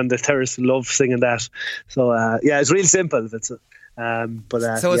crowd on the terrace love singing that. So it's real simple. It's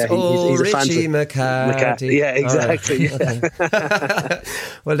so it's he's Richie McCarthy. Yeah, exactly. Right. Okay.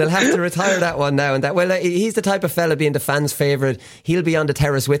 Well, they'll have to retire that one now. And that, he's the type of fella, being the fans' favourite. He'll be on the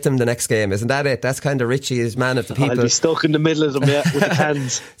terrace with them the next game, isn't that it? That's kind of Richie, his man of the people. I'll be stuck in the middle of them, with the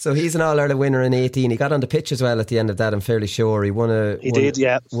cans. So he's an All-Ireland winner in 18. He got on the pitch as well at the end of that, I'm fairly sure. He won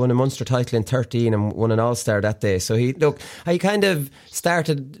a Munster title in 13 and won an All-Star that day. So he kind of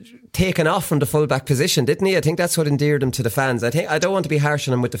started taken off from the fullback position, didn't he? I think that's what endeared him to the fans. I don't want to be harsh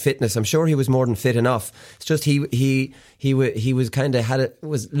on him with the fitness. I'm sure he was more than fit enough. It's just he was kind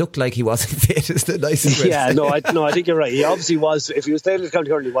of looked like he wasn't fit. Is the nicest way. Yeah, I think you're right. He obviously was. If he was playing in the county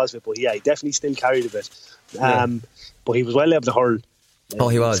hurling, he was fit. But yeah, he definitely still carried a bit. But he was well able to hurl. Oh,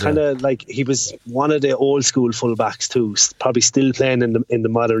 he was kind of like he was one of the old school fullbacks too, probably still playing in the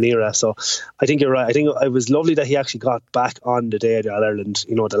modern era. So I think you're right. I think it was lovely that he actually got back on the day of the All-Ireland,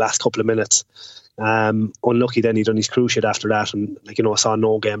 the last couple of minutes. Unlucky then he done his cruise shit after that, and saw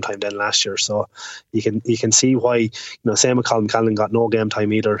no game time then last year. So you can see why, same with Colin Callan got no game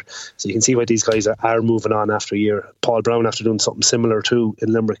time either. So you can see why these guys are moving on after a year. Paul Brown after doing something similar too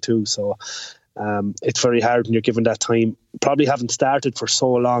in Limerick too. So it's very hard when you're given that time. Probably haven't started for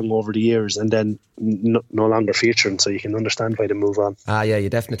so long over the years and then no longer featuring, so you can understand why they move on. Yeah, you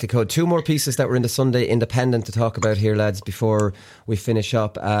definitely could. Two more pieces that were in the Sunday Independent to talk about here, lads, before we finish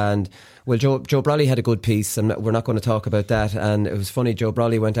up. And Joe Brolly had a good piece, and we're not going to talk about that. And it was funny, Joe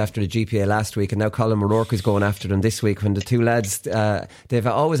Brolly went after the GPA last week, and now Colin O'Rourke is going after them this week, when the two lads, they've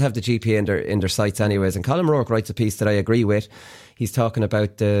always have the GPA in their sights anyways. And Colin O'Rourke writes a piece that I agree with. He's talking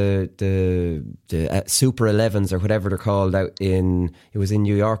about the Super 11s or whatever they're called it was in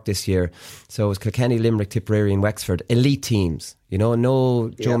New York this year. So it was Kilkenny, Limerick, Tipperary and Wexford, elite teams. No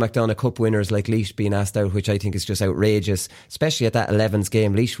Joe McDonagh Cup winners like Laois being asked out, which I think is just outrageous, especially at that 11s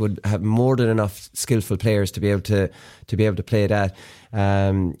game. Laois would have more than enough skillful players to be able to play that.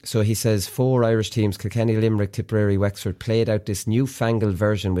 So he says 4 Irish teams, Kilkenny, Limerick, Tipperary, Wexford, played out this newfangled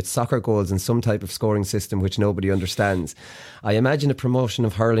version with soccer goals and some type of scoring system which nobody understands. I imagine a promotion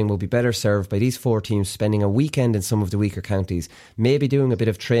of hurling will be better served by these 4 teams spending a weekend in some of the weaker counties, maybe doing a bit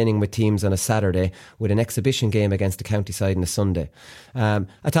of training with teams on a Saturday with an exhibition game against the county side on a Sunday. I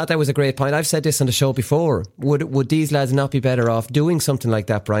thought that was a great point. I've said this on the show before. Would these lads not be better off doing something like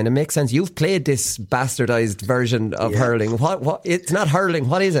that, Brian? It makes sense. You've played this bastardised version of hurling. What? It's not hurling.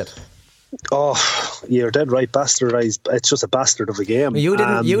 What is it? Oh, you're dead right. Bastardised. It's just a bastard of a game. You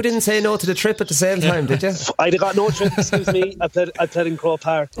didn't say no to the trip at the same time, did you? I got no trip. Excuse me. I played in Crow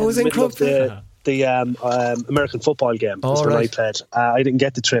Park. Oh, it was in Crow Park. The American football game was when I played. I didn't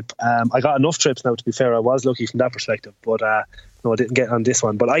get the trip. I got enough trips now, to be fair. I was lucky from that perspective, but no, I didn't get on this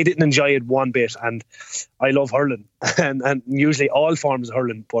one. But I didn't enjoy it one bit, and I love hurling and usually all forms of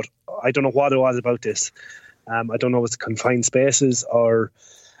hurling, but I don't know what it was about this. I don't know if it's confined spaces or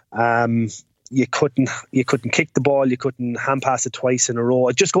you couldn't kick the ball, you couldn't hand pass it twice in a row.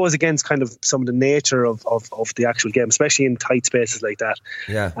 It just goes against kind of some of the nature of the actual game, especially in tight spaces like that.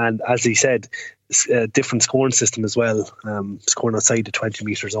 Yeah. And as he said, a different scoring system as well, scoring outside the 20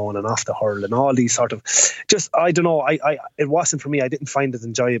 metre zone and off the hurl and all these sort of, just, I don't know, it wasn't for me. I didn't find it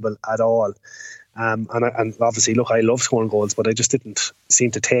enjoyable at all. And obviously, look, I love scoring goals, but I just didn't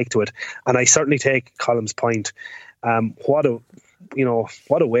seem to take to it. And I certainly take Colm's point.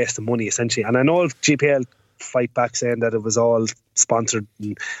 what a waste of money essentially. And I know GPL fight back saying that it was all sponsored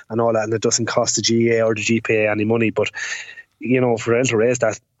and all that, and it doesn't cost the GA or the GPA any money, but for them to raise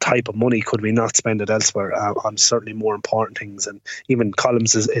that type of money, could we not spend it elsewhere on certainly more important things? And even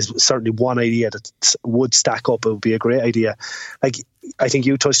columns is certainly one idea that would stack up. It would be a great idea. Like I think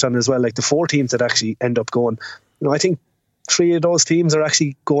you touched on as well, like the 4 teams that actually end up going, I think 3 of those teams are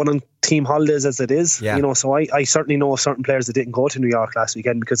actually going on team holidays as it is. So I certainly know of certain players that didn't go to New York last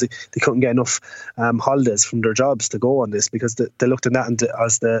weekend because they couldn't get enough holidays from their jobs to go on this, because they looked at that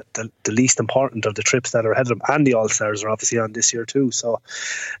as the least important of the trips that are ahead of them. And the All-Stars are obviously on this year too. So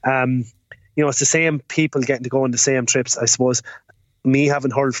it's the same people getting to go on the same trips. I suppose me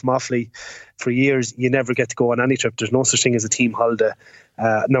having heard from Offaly for years, you never get to go on any trip. There's no such thing as a team holiday.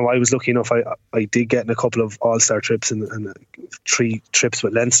 No, I was lucky enough. I did get in a couple of All-Star trips and 3 trips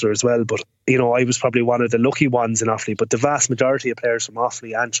with Leinster as well. But I was probably one of the lucky ones in Offaly. But the vast majority of players from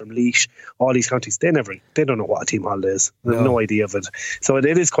Offaly, Antrim, Laois, all these counties, they don't know what a team holiday is. They have no idea of it. So it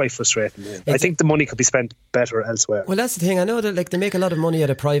is quite frustrating. I think the money could be spent better elsewhere. Well, that's the thing. I know that they make a lot of money at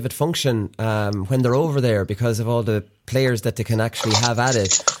a private function when they're over there because of all the players that they can actually have at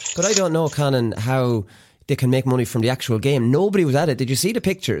it. But I don't know, Conan, how they can make money from the actual game. Nobody was at it. Did you see the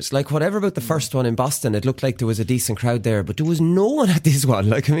pictures? Like, whatever about the first one in Boston, it looked like there was a decent crowd there, but there was no one at this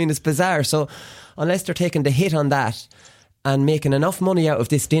one. It's bizarre. So unless they're taking the hit on that and making enough money out of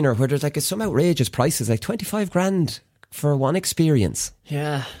this dinner where there's some outrageous prices, like 25 grand for one experience.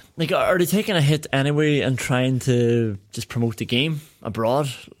 Yeah. Are they taking a hit anyway and trying to just promote the game abroad?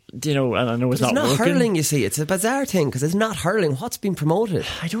 And I know it's not working. It's not hurling, you see. It's a bizarre thing because it's not hurling. What's being promoted?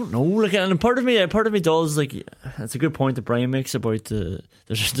 I don't know. And part of me does, it's a good point that Brian makes about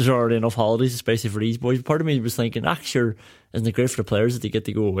there's already enough holidays, especially for these boys. Part of me was thinking, sure, isn't it great for the players that they get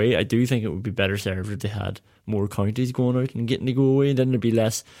to go away? I do think it would be better served if they had more counties going out and getting to go away, and then there'd be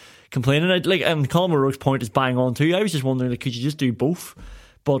less complaining. And Colin O'Rourke's point is bang on too. I was just wondering, could you just do both?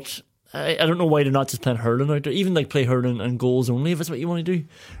 But I don't know why they're not just playing hurling out there. Even play hurling and goals only if that's what you want to do.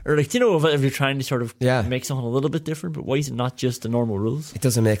 Or if you're trying to sort of make something a little bit different, but why is it not just the normal rules? It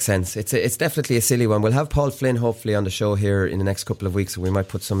doesn't make sense. It's definitely a silly one. We'll have Paul Flynn hopefully on the show here in the next couple of weeks, and we might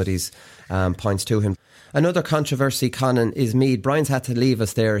put some of these points to him. Another controversy, Conan, is Meath. Brian's had to leave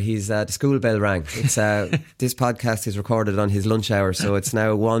us there. The school bell rang. It's this podcast is recorded on his lunch hour, so it's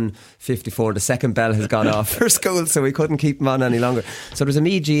now 1:54. The second bell has gone off for school, so we couldn't keep him on any longer. So there's a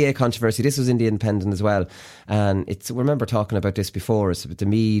Meath GA controversy. This was in the Independent as well, and we remember talking about this before. It's the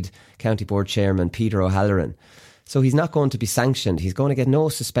Meath County Board Chairman Peter O'Halloran. So he's not going to be sanctioned. He's going to get no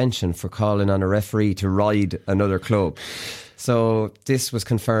suspension for calling on a referee to ride another club. So this was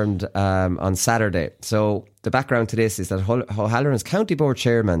confirmed on Saturday. So the background to this is that O'Halloran's County Board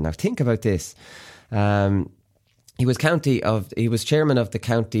Chairman, now think about this, he was chairman of the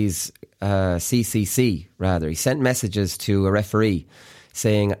county's CCC, rather. He sent messages to a referee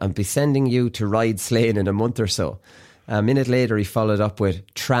saying, "I'll be sending you to ride Slane in a month or so." A minute later he followed up with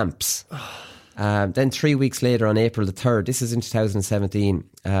 "tramps." Then 3 weeks later, on April the 3rd, this is in 2017,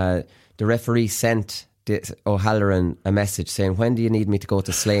 the referee sent O'Halloran a message saying, "When do you need me to go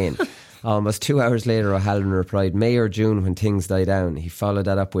to Slane?" Almost 2 hours later, O'Halloran replied, "May or June, when things die down." He followed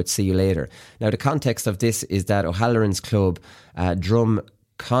that up with "see you later." Now, the context of this is that O'Halloran's club, Drum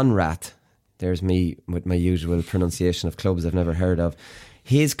Conrath, there's me with my usual pronunciation of clubs I've never heard of,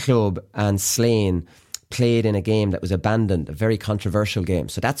 his club and Slane played in a game that was abandoned, a very controversial game.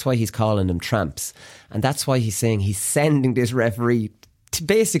 So that's why he's calling them tramps. And that's why he's saying he's sending this referee to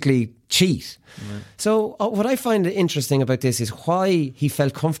basically cheat. Right. So what I find interesting about this is why he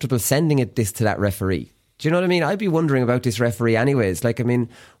felt comfortable sending this to that referee. Do you know what I mean? I'd be wondering about this referee anyways.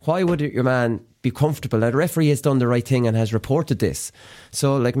 Why would your man be comfortable? Now, the referee has done the right thing and has reported this.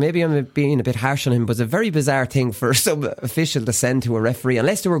 So, maybe I'm being a bit harsh on him, but it's a very bizarre thing for some official to send to a referee,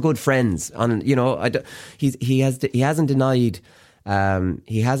 unless they were good friends. He hasn't denied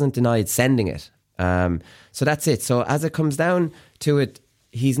sending it. So that's it. So as it comes down to it,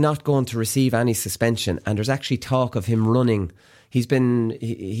 he's not going to receive any suspension, and there's actually talk of him running.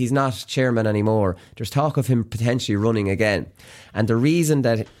 He's not chairman anymore. There's talk of him potentially running again. And the reason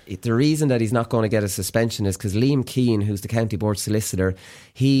that he's not going to get a suspension is because Liam Keane, who's the county board solicitor,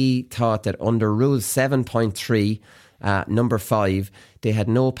 he thought that under Rule 7.3, number 5, they had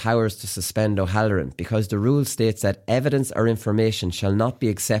no powers to suspend O'Halloran because the rule states that evidence or information shall not be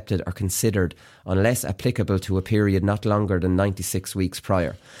accepted or considered unless applicable to a period not longer than 96 weeks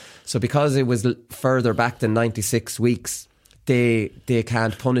prior. So because it was further back than 96 weeks, they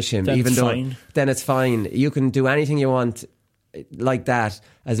can't punish him, then it's fine. You can do anything you want like that,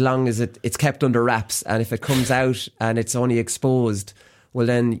 as long as it's kept under wraps, and if it comes out and it's only exposed, well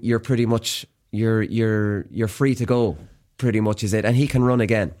then you're pretty much you're free to go, pretty much is it, and he can run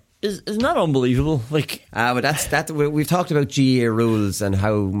again. Isn't that unbelievable? But that's we've talked about GA rules and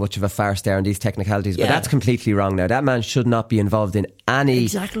how much of a farce they are and these technicalities, but that's completely wrong now. That man should not be involved in any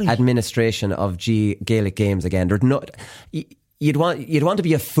administration of Gaelic games again. There's not. You'd want to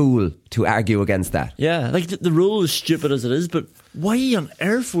be a fool to argue against that. Yeah, the rule is stupid as it is, but why on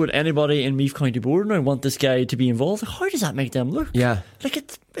earth would anybody in Meath County Board now want this guy to be involved? How does that make them look? Yeah,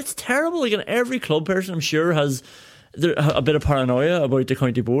 it's terrible. And every club person, I'm sure, has a bit of paranoia about the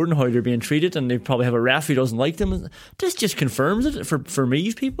county board and how they're being treated, and they probably have a ref who doesn't like them. This just confirms it for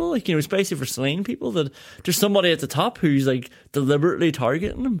Meath people, especially for Slane people, that there's somebody at the top who's deliberately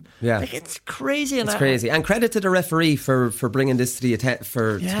targeting them. Yeah, it's crazy. It's crazy. And credit to the referee for bringing this to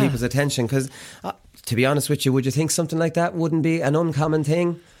people's attention, because to be honest with you, would you think something like that wouldn't be an uncommon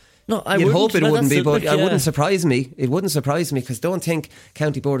thing? No, You'd hope it wouldn't be, but it wouldn't surprise me. It wouldn't surprise me, because don't think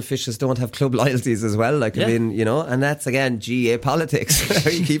county board officials don't have club loyalties as well. And that's again GA politics.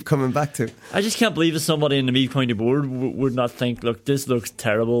 You keep coming back to. I just can't believe that somebody in the Meath County Board would not think, look, this looks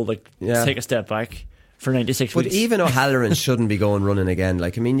terrible. Take a step back for 96 weeks. But even O'Halloran shouldn't be going running again.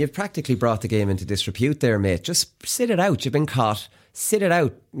 You've practically brought the game into disrepute there, mate. Just sit it out. You've been caught. Sit it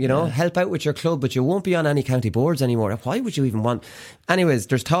out, help out with your club, but you won't be on any county boards anymore. Why would you even want? Anyways,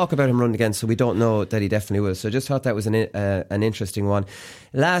 there's talk about him running again, so we don't know that he definitely will. So I just thought that was an interesting one.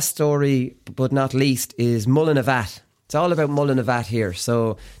 Last story, but not least, is Mullinavat. It's all about Mullinavat here.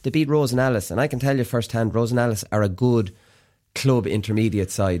 So they beat Rosenallis, and I can tell you firsthand, Rosenallis are a good club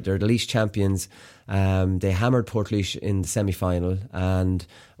intermediate side. They're the Laois champions. They hammered Portlaoise in the semi-final, and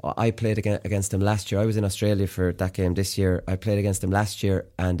I played against them last year. I was in Australia for that game this year. I played against them last year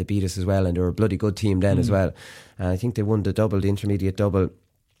and they beat us as well, and they were a bloody good team then as well. I think they won the intermediate double.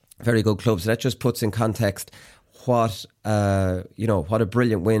 Very good club. So that just puts in context what a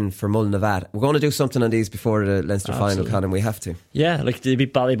brilliant win for Mullinavat. We're going to do something on these before the Leinster final, Colin. We have to. Yeah, they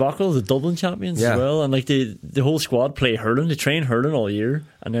beat Ballybockle, the Dublin champions as well, and the whole squad play hurling. They train hurling all year,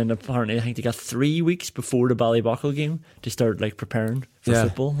 and then apparently I think they got 3 weeks before the Ballybockle game to start preparing for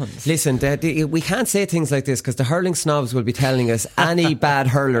football. Listen, we can't say things like this because the hurling snobs will be telling us any bad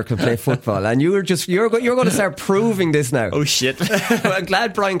hurler can play football, and you're going to start proving this now. Oh shit! I'm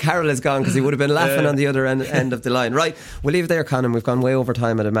glad Brian Carroll is gone, because he would have been laughing on the other end of the line. Right, we'll leave it there, Conan. We've gone way over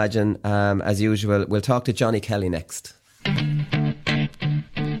time, I'd imagine, as usual. We'll talk to Johnny Kelly next.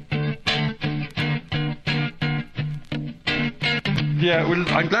 Yeah, well,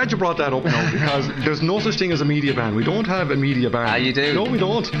 I'm glad you brought that up now, because there's no such thing as a media ban. We don't have a media ban. You do? No, we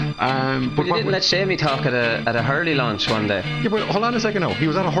don't. But you didn't let Shamey talk at a hurley launch one day. Yeah, but hold on a second now. He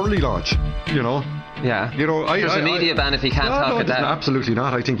was at a hurley launch, Yeah. There's a media ban if he can't talk at that. Absolutely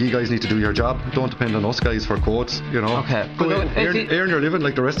not. I think you guys need to do your job. Don't depend on us guys for quotes, Okay. Earn your living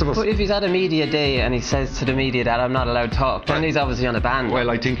like the rest of us. But if he's at a media day and he says to the media that I'm not allowed to talk, then he's obviously on a ban.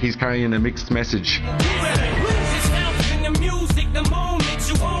 Well, I think he's carrying a mixed message.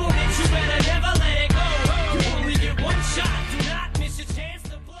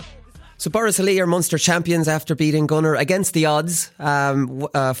 So Borrisalee are Munster champions after beating Gunner against the odds.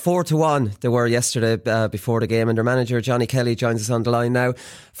 4-1 they were yesterday before the game, and their manager Johnny Kelly joins us on the line now.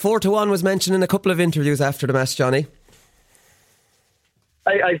 4-1 was mentioned in a couple of interviews after the match, Johnny.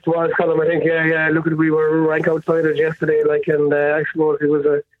 I was, Colin. I think, look, we were rank outsiders yesterday, and I suppose it was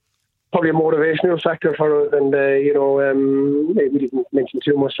probably a motivational factor for us, and we didn't mention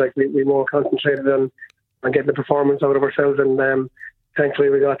too much. We more concentrated on getting the performance out of ourselves, and thankfully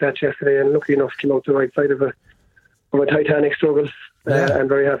we got that yesterday, and lucky enough came out the right side of a titanic struggle. I'm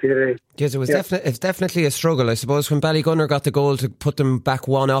very happy today. Yes, it's definitely a struggle. I suppose when Ballygunner got the goal to put them back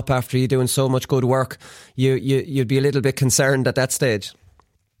 1-up after you doing so much good work, you'd be a little bit concerned at that stage.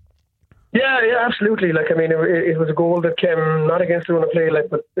 Yeah, absolutely. It was a goal that came not against the run of play,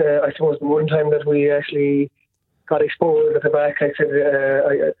 but I suppose the one time that we actually got exposed at the back, I said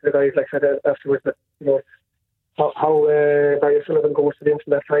the guys said afterwards that how Barry Sullivan goes to the into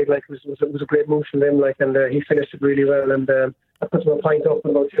that side, it was a great move from them, and he finished it really well, and I put him a pint up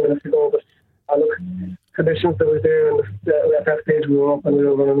about 2 minutes ago. But look, conditions that was there, and at that stage we were up and we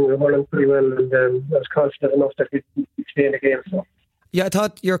were running pretty well, and I was confident enough that we'd stay in the game. So. Yeah, I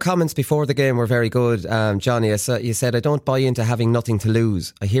thought your comments before the game were very good, Johnny. You said, I don't buy into having nothing to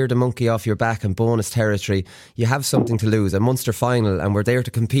lose. I hear the monkey off your back in bonus territory. You have something to lose, a Munster final, and we're there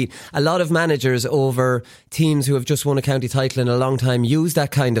to compete. A lot of managers over teams who have just won a county title in a long time use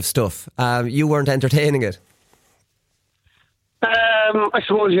that kind of stuff. You weren't entertaining it. I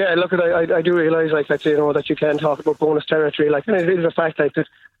suppose, yeah. Look, I do realise, like, that, you know, that you can talk about bonus territory, like, and it is a fact, like,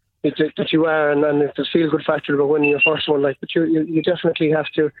 that you are, and it's a feel-good factor about winning your first one, like, but you definitely have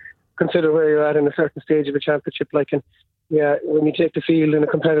to consider where you're at in a certain stage of a championship, like, and yeah, when you take the field in a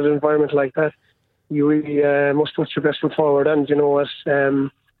competitive environment like that, you really must put your best foot forward, and, you know,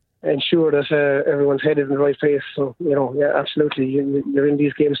 ensure that everyone's headed in the right place. So, you know, yeah, absolutely, you're in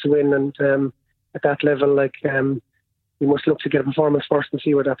these games to win, and at that level, like, you must look to get a performance first and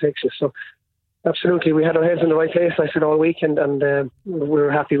see where that takes you. So, absolutely, we had our heads in the right place, I said, all week, and we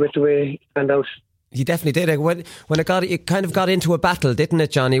were happy with the way it turned out. You definitely did. When it kind of got into a battle, didn't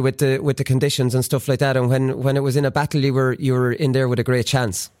it, Johnny, with the conditions and stuff like that? And when it was in a battle, you were in there with a great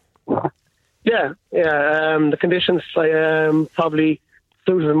chance. Yeah. The conditions probably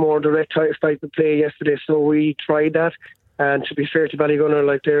suited a more direct type of play yesterday, so we tried that. And to be fair to Ballygunner,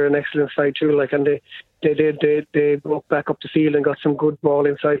 like, they're an excellent side too, like, and they broke back up the field and got some good ball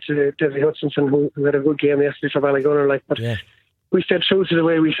inside to Desi Hutchinson, who had a good game yesterday for Ballygunner, like, but we stayed true to the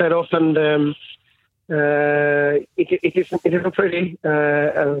way we set up, and it isn't pretty,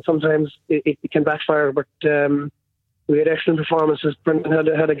 and sometimes it can backfire, but we had excellent performances. Brendan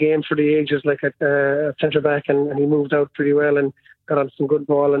had a game for the ages, like, at centre back, and he moved out pretty well and got on some good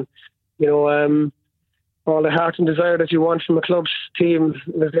ball, and, you know, all the heart and desire that you want from a club's team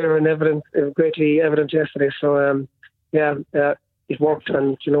was there and greatly evident yesterday. So, it worked,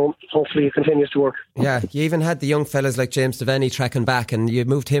 and, you know, hopefully it continues to work. Yeah, you even had the young fellas like James Devaney tracking back, and you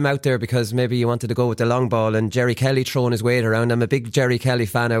moved him out there because maybe you wanted to go with the long ball, and Jerry Kelly throwing his weight around. I'm a big Jerry Kelly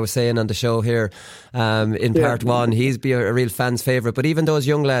fan, I was saying on the show here in part one. He's be a real fan's favourite, but even those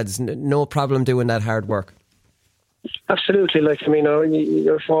young lads, no problem doing that hard work. Absolutely, like, I mean,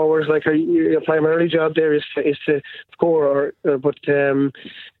 your forwards, like, your primary job there is to score, but the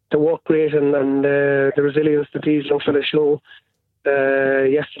work rate and the resilience that these young fellas show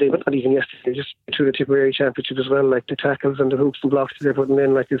yesterday, but not even yesterday, just through the Tipperary Championship as well, like the tackles and the hoops and blocks that they're putting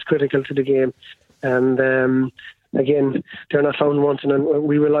in, like, is critical to the game. And again, they're not found wanting, and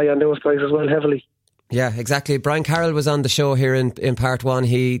we rely on those guys as well heavily. Yeah, exactly. Brian Carroll was on the show here in part one.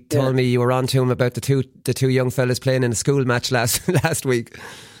 He told me you were on to him about the two young fellas playing in a school match last week.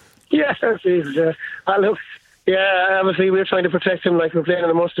 Yeah, look, obviously we're trying to protect him, like, we're playing in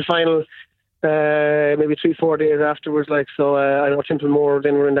a Munster final maybe 3-4 days afterwards, like, so I know Templemore,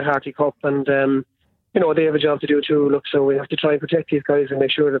 then we're in the Harty Cup, and you know, they have a job to do too, look, so we have to try and protect these guys and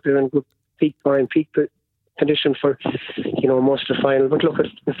make sure that they're in good peak condition for, you know, a Munster final. But look,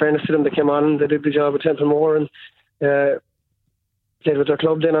 in fairness to them, they came on, they did the job with Templemore, and played with their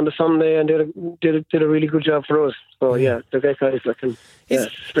club then on the Sunday, and did a really good job for us. So yeah, they're great guys, like, and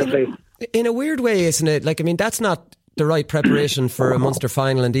in a weird way, isn't it? Like, I mean, that's not the right preparation for a Munster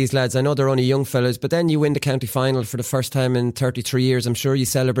final, and these lads, I know they're only young fellas, but then you win the county final for the first time in 33 years. I'm sure you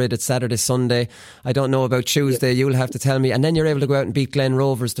celebrated Saturday, Sunday. I don't know about Tuesday, you'll have to tell me. And then you're able to go out and beat Glen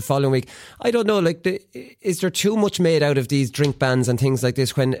Rovers the following week. I don't know, like, is there too much made out of these drink bans and things like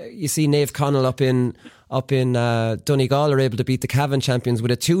this when you see Naomh Conaill up in Donegal are able to beat the Cavan champions with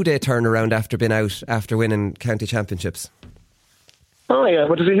a 2-day turnaround after being out after winning county championships? Oh yeah,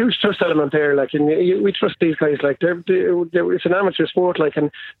 but there's a huge trust element there, like, and we trust these guys, like, it's an amateur sport, like, and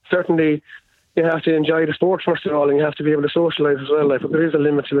certainly you have to enjoy the sport first of all, and you have to be able to socialise as well, like, but there is a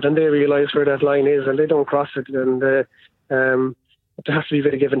limit to it, and they realise where that line is, and they don't cross it, and there has to be a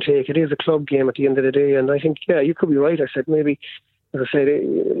bit of give and take. It is a club game at the end of the day, and I think, yeah, you could be right. I said maybe, as I said,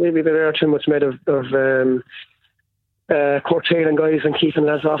 maybe there are too much made of curtailing guys and keeping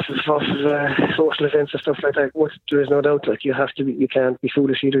lads off of social events and stuff like that. But there is no doubt, like, you can't be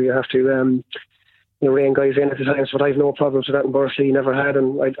foolish either. You have to rein guys in at the times. But I've no problems with that in Borsley, never had,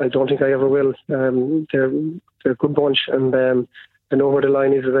 and I don't think I ever will. They're a good bunch, and they know where the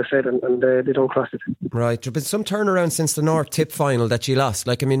line is, as I said, and they don't cross it. Right. There's been some turnaround since the North Tip final that you lost.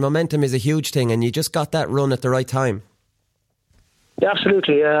 Like, I mean, momentum is a huge thing, and you just got that run at the right time. Yeah,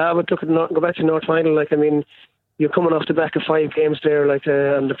 absolutely. I would go back to North final. Like, I mean, you're coming off the back of 5 games there, like,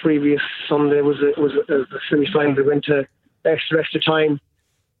 and the previous Sunday was a semi-final that went to extra time.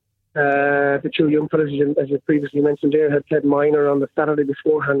 The two young fellas, as you previously mentioned there, had played minor on the Saturday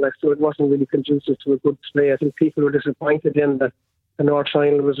beforehand, like, so it wasn't really conducive to a good display. I think people were disappointed in that the North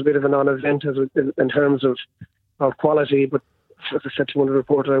final was a bit of a non-event in terms of quality, but as I said to one of the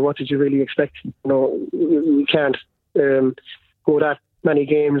reporters, what did you really expect? You know, you can't go that many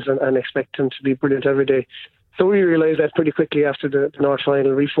games and expect them to be brilliant every day. So we realised that pretty quickly after the North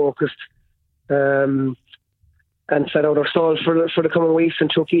final, refocused and set out our stall for the coming weeks, and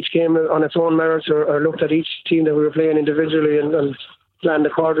took each game on its own merits, or looked at each team that we were playing individually and planned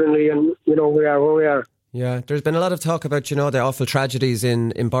accordingly, and, you know, we are where we are. Yeah, there's been a lot of talk about, the awful tragedies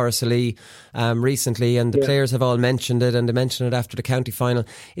in Borrisoleigh recently, and the players have all mentioned it, and they mentioned it after the county final.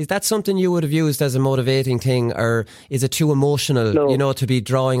 Is that something you would have used as a motivating thing, or is it too emotional, to be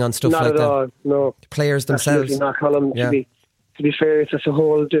drawing on stuff like that? Not at all, no. Players themselves? Absolutely not, Colin. To be fair, it's a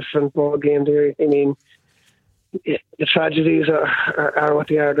whole different ball game there. I mean, the tragedies are what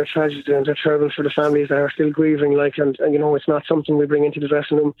they are. They're tragedies, and they're terrible for the families that are still grieving. And it's not something we bring into the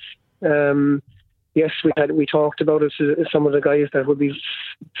dressing room. Yes, we talked about it to some of the guys that would be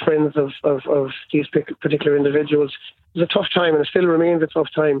friends of these particular individuals. It was a tough time, and it still remains a tough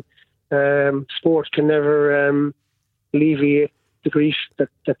time. Sport can never alleviate the grief that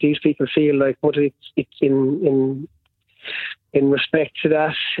these people feel. But it's in respect to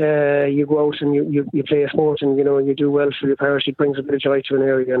that, you go out and you play a sport, and you do well for your parish. It brings a bit of joy to an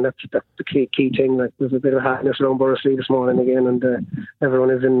area, and that's the key thing. There's a bit of happiness around Borrisoleigh this morning again, and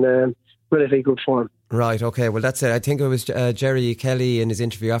everyone is in relatively good form. Right, okay, well that's it. I think it was Jerry Kelly in his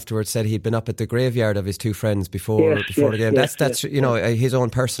interview afterwards said he'd been up at the graveyard of his two friends before the game. That's his own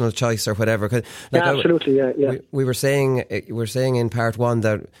personal choice or whatever. Absolutely, yeah. We were saying in part one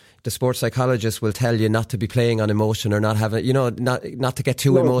that the sports psychologist will tell you not to be playing on emotion, or not having, not to get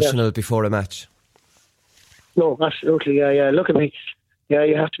too emotional before a match. No, absolutely, yeah. Look at me. Yeah,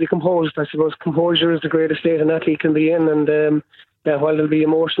 you have to be composed. I suppose composure is the greatest state an athlete can be in, and while there'll be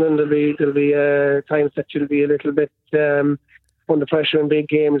emotion and there'll be times that you'll be a little bit under pressure in big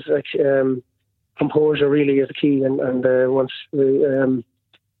games, composure really is the key. And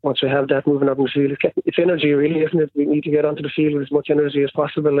once we have that moving up in the field, it's energy really, isn't it? We need to get onto the field with as much energy as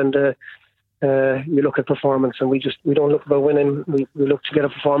possible, and you look at performance, and we don't look about winning. We look to get a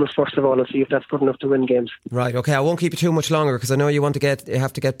performance first of all and see if that's good enough to win games. Right, okay, I won't keep you too much longer because I know you have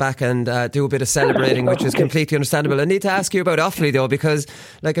to get back and do a bit of celebrating, which is completely understandable. I need to ask you about Offaly though, because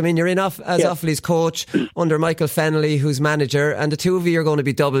you're in as Offaly's coach under Michael Fennelly, who's manager, and the two of you are going to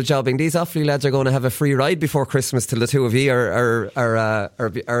be double jobbing. These Offaly lads are going to have a free ride before Christmas till the two of you are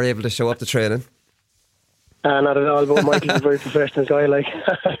able to show up to training. Not at all, but Michael's a very professional guy.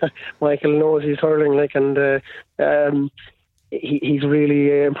 Michael knows he's hurling, and he's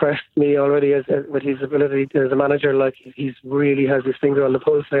really impressed me already with his ability as a manager. He's really has his finger on the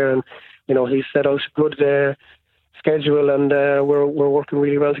pulse there, and he's set out a good schedule, and we're working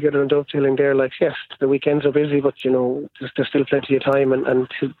really well together and dovetailing there. Yes, the weekends are busy, but there's still plenty of time and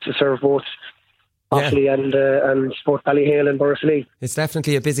to serve both Offaly and Sport Ballyhale and Borrisoleigh. It's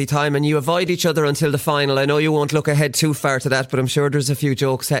definitely a busy time, and you avoid each other until the final. I know you won't look ahead too far to that, but I'm sure there's a few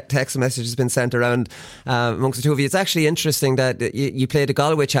jokes, text messages been sent around amongst the two of you. It's actually interesting that you played the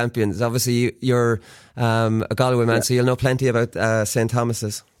Galway champions. Obviously you're a Galway man, so you'll know plenty about St.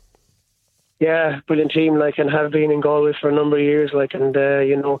 Thomas's. Yeah, brilliant team, and have been in Galway for a number of years, and they're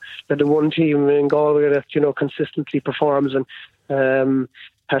the one team in Galway that consistently performs and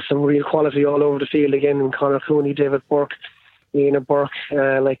has some real quality all over the field again. And Conor Cooney, David Burke, Ian Burke,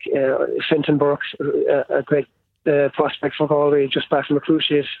 Finton Burke, a great prospect for Galway, just back from a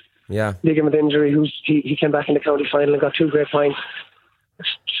cruciate ligament injury. He came back in the county final and got 2 great points.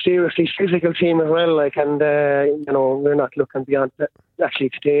 Seriously physical team as well, and we're not looking beyond that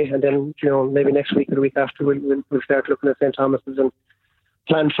actually today, and then maybe next week or the week after we'll start looking at St. Thomas's and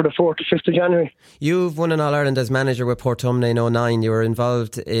planned for the 4th to 5th of January. You've won an All-Ireland as manager with Portumna in 2009. You were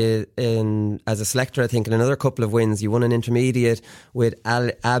involved in as a selector, I think, in another couple of wins. You won an intermediate with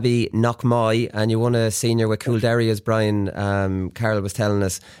Abbey Knockmoy, and you won a senior with Coolderry, as Brian Carroll was telling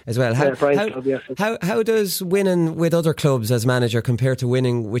us as well. How does winning with other clubs as manager compare to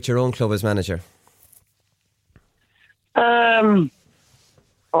winning with your own club as manager?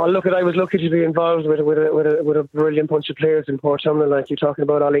 I was lucky to be involved with a brilliant bunch of players in Portumna. You're talking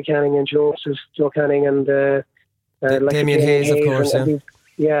about Ollie Canning and Joe Canning and Damien Hayes, of course.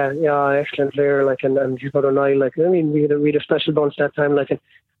 Excellent player. And his brother Niall. We had a special bunch that time.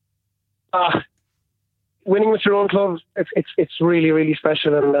 Winning with your own club, it's really, really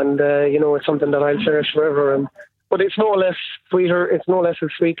special, and it's something that I'll cherish forever. But it's no less sweeter. It's no less as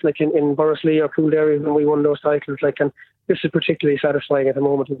sweet in Borrisoleigh or Coolderry when we won those titles. And this is particularly satisfying at the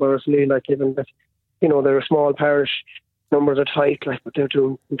moment in Borrisoleigh. Given that they're a small parish, numbers are tight. But they're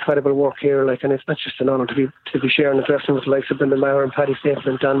doing incredible work here. And it's not just an honour to be sharing the dressing with the likes of Brendan Maher and Paddy Staple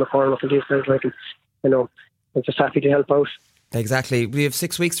and Dan McCormick and these guys. I'm just happy to help out. Exactly. We have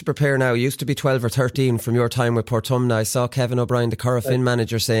 6 weeks to prepare now. It used to be 12 or 13 from your time with Portumna. I saw Kevin O'Brien, the Corofin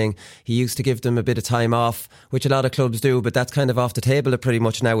manager, saying he used to give them a bit of time off, which a lot of clubs do, but that's kind of off the table pretty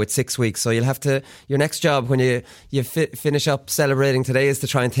much now with 6 weeks. So you'll have to, your next job when you finish up celebrating today is to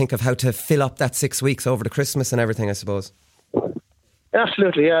try and think of how to fill up that 6 weeks over the Christmas and everything, I suppose.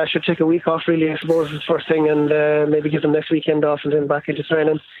 Absolutely, yeah. I should take a week off, really, I suppose, is the first thing, and maybe give them next weekend off and then back into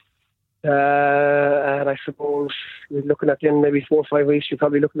training. And I suppose we're looking at then maybe 4 or 5 weeks. You're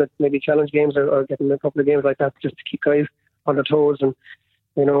probably looking at maybe challenge games or getting a couple of games like that just to keep guys on their toes. And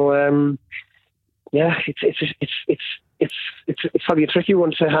it's probably a tricky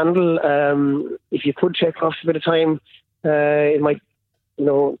one to handle. If you could take off a bit of time, it might,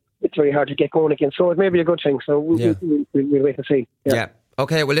 it's very hard to get going again. So it may be a good thing. So we'll wait and see. Yeah.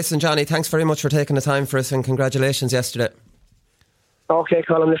 Okay. Well, listen, Johnny, thanks very much for taking the time for us, and congratulations yesterday. Okay,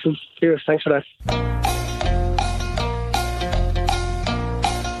 Colin, listen, cheers, thanks for that.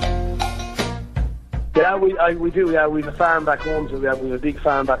 Yeah, we do. Yeah, we have a farm back home, so we have a big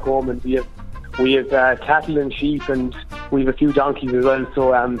farm back home, and we have cattle and sheep, and we have a few donkeys as well.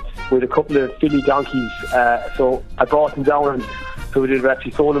 So we had a couple of filly donkeys. So I brought them down, and so we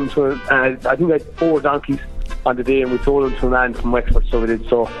actually sold them to. I think I had 4 donkeys on the day, and we sold them to a man from Wexford. So we did.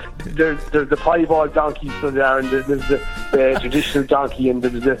 So there's the piebald donkeys, so there, and there's the traditional donkey, and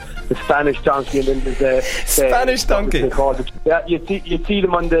there's the Spanish donkey, and then there's the Spanish donkey. Yeah, you see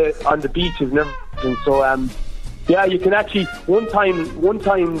them on the beaches and everything. So yeah, you can actually one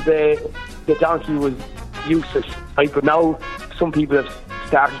time the donkey was useless, right? But now some people have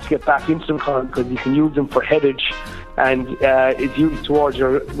started to get back into them because you can use them for headage, and it's used towards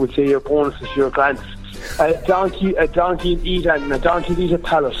your bonuses, your grants. A donkey eat and a donkey eat a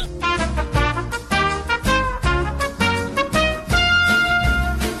pallet.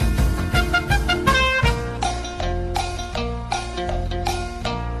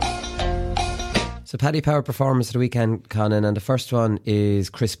 So Paddy Power performance of the weekend, Conan, and the first one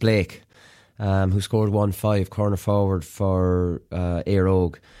is Chris Blake, who scored 1-5 corner forward for Éire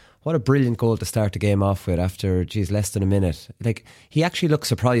Óg. What a brilliant goal to start the game off with after, less than a minute. Like, he actually looked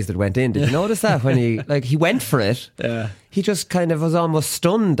surprised it went in. Did you notice that when he went for it? Yeah. He just kind of was almost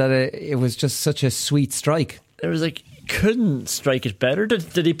stunned that it was just such a sweet strike. It was like, couldn't strike it better.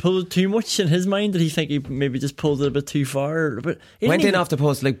 Did he pull it too much in his mind? Did he think he maybe just pulled it a bit too far? But went in off the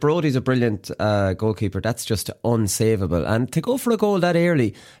post. Like, Brodie's a brilliant goalkeeper. That's just unsavable. And to go for a goal that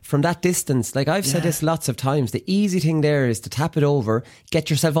early from that distance, like I've said this lots of times, the easy thing there is to tap it over, get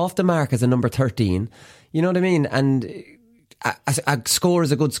yourself off the mark as a number 13. You know what I mean? And a score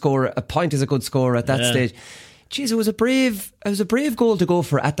is a good score. A point is a good score at that stage. Jeez, it was a brave goal to go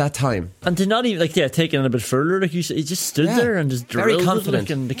for at that time. And to not even take it a bit further, like you said, he just stood there and just drilled very confident.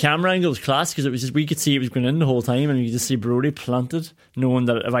 And the camera angle was class because it was just, we could see it was going in the whole time, and you could just see Brodie planted, knowing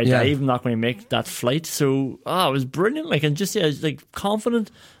that if I dive, I'm not going to make that flight. So it was brilliant, and just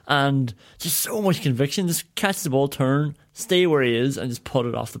confident and just so much conviction. Just catch the ball, turn, stay where he is, and just put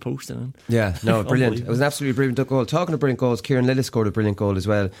it off the post. Brilliant. It was an absolutely brilliant goal. Talking of brilliant goals, Kieran Lillis scored a brilliant goal as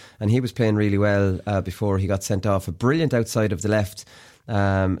well, and he was playing really well before he got sent off. A brilliant outside of the left.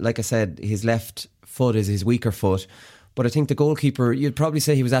 Like I said, his left foot is his weaker foot, but I think the goalkeeper, you'd probably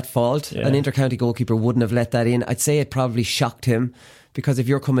say he was at fault. An inter-county goalkeeper wouldn't have let that in. I'd say it probably shocked him, because if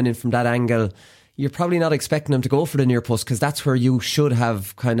you're coming in from that angle, you're probably not expecting him to go for the near post, because that's where you should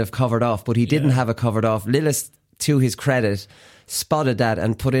have kind of covered off, but he didn't have it covered off. Lillis, to his credit, spotted that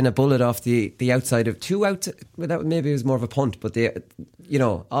and put in a bullet off the outside of maybe it was more of a punt, but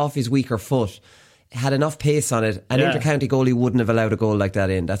off his weaker foot. Had enough pace on it. An inter-county goalie wouldn't have allowed a goal like that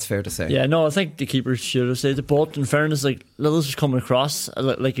in. That's fair to say. Yeah, no, I think the keeper should have saved it. But in fairness, Lillis was coming across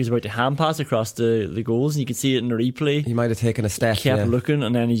like he was about to hand pass across the goals, and you could see it in the replay. He might have taken a step. He kept looking,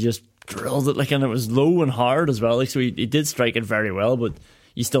 and then he just drilled it and it was low and hard as well. So he did strike it very well, but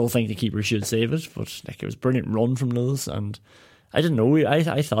you still think the keeper should save it. But it was a brilliant run from Lillis, and I didn't know.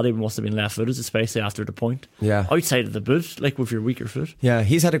 I thought he must have been left-footed, especially after the point. Yeah, outside of the boot, with your weaker foot. Yeah,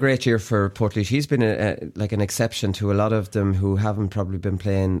 he's had a great year for Portlaoise. He's been an exception to a lot of them who haven't probably been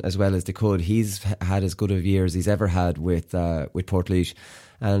playing as well as they could. He's had as good of years he's ever had with Portlaoise.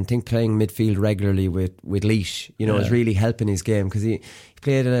 And I think playing midfield regularly with Laois, is really helping his game, because he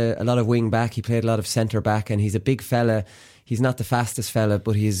played a lot of wing back, he played a lot of centre back, and he's a big fella. He's not the fastest fella,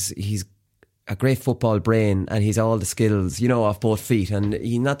 but he's a great football brain, and he's all the skills, off both feet. And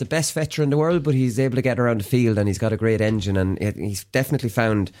he's not the best fetcher in the world, but he's able to get around the field, and he's got a great engine, and he's definitely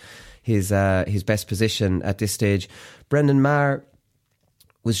found his best position at this stage. Brendan Maher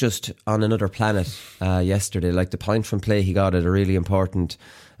was just on another planet yesterday. The point from play he got at a really important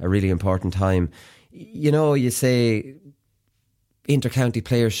time. You say inter-county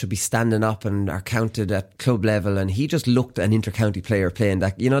players should be standing up and are counted at club level, and he just looked an inter-county player playing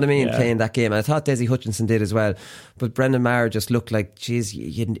that, playing that game. And I thought Desi Hutchinson did as well, but Brendan Maher just looked like, geez,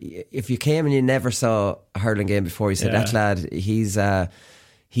 if you came and you never saw a hurling game before, you said that lad,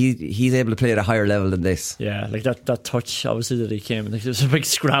 he's able to play at a higher level than this. Yeah, like that touch, obviously, that he came. Like, there's a big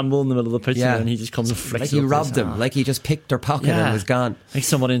scramble in the middle of the pitch, and he just comes and flicks. Like he robbed him, like he just picked their pocket and was gone. Like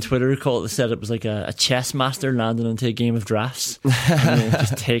someone on Twitter said it was like a chess master landing into a game of drafts, and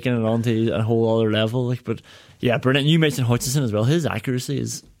just taking it onto a whole other level. Like, but yeah, brilliant. You mentioned Hutchison as well. His accuracy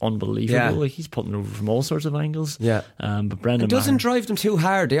is unbelievable. Yeah. Like he's putting over from all sorts of angles. Yeah, but Brendan doesn't drive them too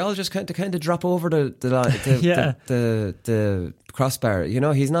hard. They all just kind of drop over the crossbar. You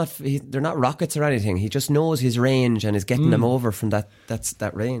know, they're not rockets or anything. He just knows his range and is getting them over from that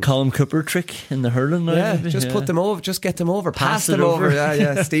range. Colin Cooper trick in the hurling now. Yeah, just put them over, just get them over, pass them over.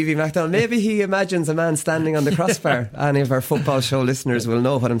 Yeah, Stevie McDonald. Maybe he imagines a man standing on the crossbar. Any of our football show listeners will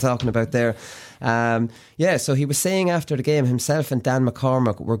know what I'm talking about there. So he was saying after the game, himself and Dan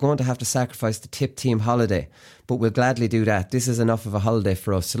McCormack, we're going to have to sacrifice the tip team holiday, but we'll gladly do that. This is enough of a holiday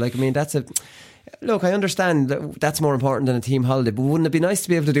for us. So like, I mean, look, I understand that's more important than a team holiday, but wouldn't it be nice to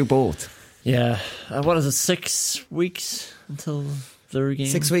be able to do both? Yeah. What is it, 6 weeks until their game?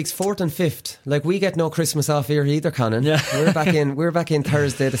 6 weeks, 4th and 5th. Like, we get no Christmas off here either, Conan. Yeah. We're back in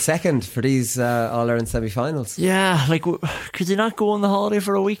Thursday the 2nd for these All-Ireland semi-finals. Yeah, like, could you not go on the holiday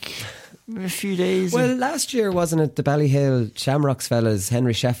for a week? A few days. Well, last year, wasn't it, the Ballyhale Shamrocks fellas,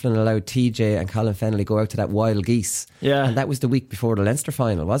 Henry Shefflin allowed TJ and Colin Fennelly go out to that Wild Geese. Yeah. And that was the week before the Leinster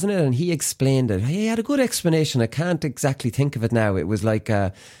final, wasn't it? And he explained it. He had a good explanation. I can't exactly think of it now. It was like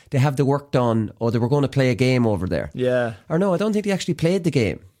they have the work done, or they were going to play a game over there. Yeah. Or no, I don't think they actually played the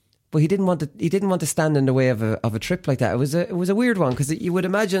game. But he didn't want to stand in the way of a trip like that. It was a weird one, because you would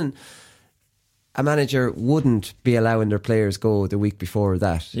imagine a manager wouldn't be allowing their players go the week before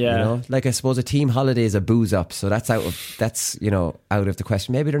that. Yeah. You know? Like, I suppose a team holiday is a booze up, so that's out of the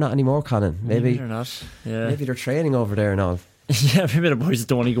question. Maybe they're not anymore, Conan. Maybe they're not. Yeah. Maybe they're training over there and all. Yeah, maybe the boys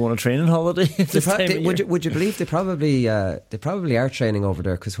don't want to go on a training holiday. Would you believe they probably are training over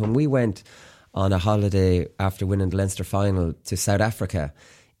there? Because when we went on a holiday after winning the Leinster final to South Africa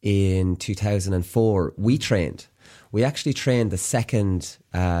in 2004, we trained. We actually trained the second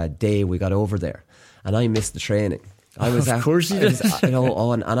day we got over there, and I missed the training. Of course you did.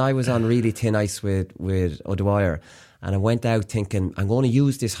 And I was on really thin ice with O'Dwyer, and I went out thinking, I'm going to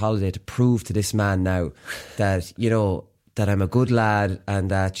use this holiday to prove to this man now that, you know, that I'm a good lad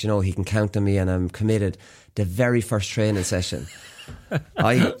and that, you know, he can count on me and I'm committed. The very first training session,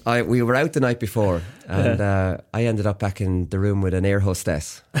 we were out the night before, and I ended up back in the room with an air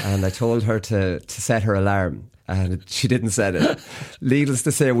hostess, and I told her to set her alarm, and she didn't set it. Needless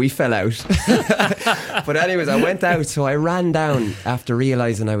to say, we fell out. But anyways, I went out, so I ran down after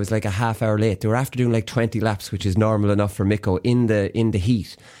realising I was like a half hour late. They were after doing like 20 laps, which is normal enough for Miko in the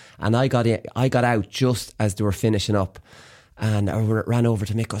heat, and I got out just as they were finishing up. And I ran over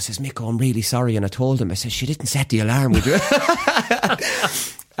to Miko. I says, Miko, I'm really sorry. And I told him, I said, she didn't set the alarm, would you?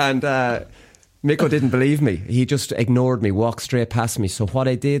 And Miko didn't believe me. He just ignored me, walked straight past me. So what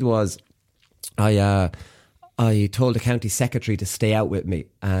I did was I told the county secretary to stay out with me,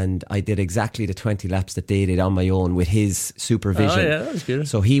 and I did exactly the 20 laps that they did on my own with his supervision. Oh yeah, that was good.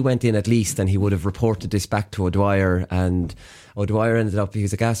 So he went in at least, and he would have reported this back to O'Dwyer, and O'Dwyer ended up, he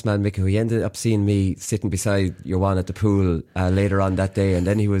was a gas man, Mick, he ended up seeing me sitting beside your one at the pool later on that day, and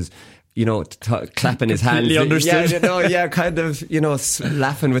then he was, you know, clapping his hands. Understood. Kind of, you know,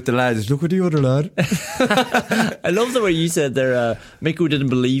 laughing with the lads. Look at the other lad. I love the way you said there, Miko didn't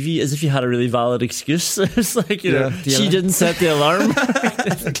believe you, as if you had a really valid excuse. It's like, you know, she didn't set the alarm.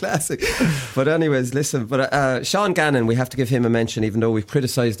 It's a classic. But anyways, listen, Sean Gannon, we have to give him a mention, even though we've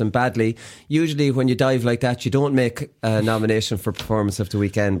criticised him badly. Usually when you dive like that, you don't make a nomination for performance of the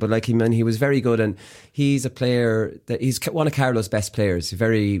weekend, but like he was very good, and he's a player that he's one of Carlo's best players.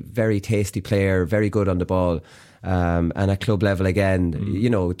 Very, very tasty player, very good on the ball, and at club level again,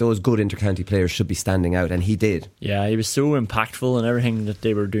 you know, those good inter-county players should be standing out, and he did. Yeah, he was so impactful, and everything that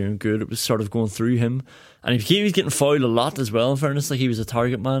they were doing good, it was sort of going through him, and he was getting fouled a lot as well, in fairness. Like, he was a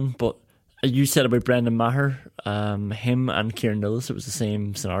target man. But you said about Brendan Maher, him and Kieran Lillis, it was the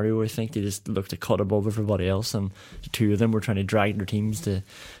same scenario. I think they just looked to cut above everybody else, and the two of them were trying to drag their teams to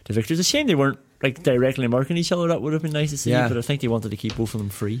victory. It's a shame they weren't like directly marking each other. That would have been nice to see, but I think they wanted to keep both of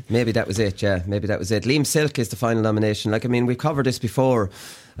them free. Maybe that was it. Liam Silk is the final nomination. Like, I mean, we covered this before,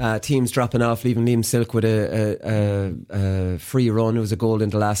 teams dropping off, leaving Liam Silk with a free run. It was a goal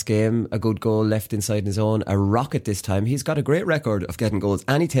in the last game, a good goal left inside his own, a rocket this time. He's got a great record of getting goals,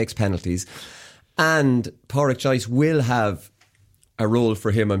 and he takes penalties, and Pádraig Joyce will have a role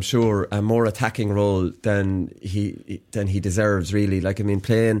for him, I'm sure, a more attacking role than he deserves, really. Like, I mean,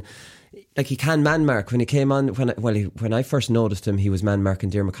 playing, like, he can man mark. When he came on, when I first noticed him, he was man marking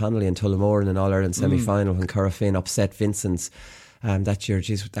Diarmuid Connolly and Tullamore in an All-Ireland semi-final when Corofin upset Vincent's that year.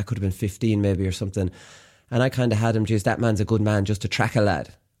 Geez, that could have been 15 maybe or something. And I kind of had him, geez, that man's a good man just to track a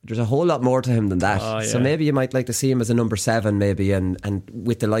lad. There's a whole lot more to him than that. Oh, yeah. So maybe you might like to see him as a number 7 maybe, and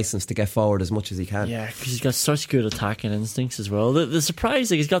with the licence to get forward as much as he can. Yeah, because he's got such good attacking instincts as well. The surprise,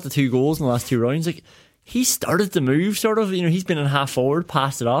 like, he's got the 2 goals in the last 2 rounds. Like, he started the move, sort of. You know, he's been in half forward,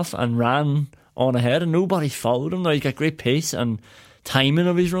 passed it off, and ran on ahead, and nobody followed him. Now he's got great pace and timing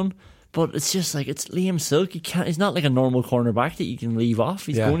of his run. But it's just like, it's Liam Silk. He's not like a normal cornerback that you can leave off.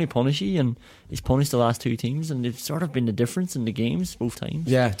 He's going to punish you, and he's punished the last 2 teams, and it's sort of been the difference in the games both times.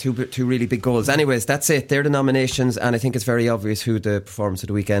 Yeah, two really big goals. Anyways, that's it. They're the nominations, and I think it's very obvious who the performance of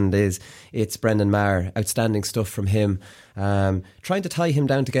the weekend is. It's Brendan Maher. Outstanding stuff from him. Trying to tie him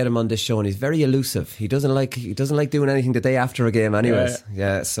down to get him on this show, and he's very elusive. He doesn't like doing anything the day after a game anyways.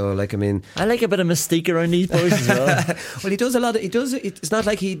 Yeah, so like, I mean, I like a bit of mystique around these boys as well. Well, he does a lot of, it's not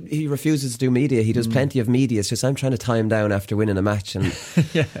like he refuses to do media. He does plenty of media. It's just I'm trying to tie him down after winning a match, and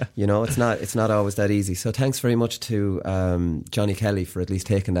you know, it's not always that easy. So thanks very much to Johnny Kelly for at least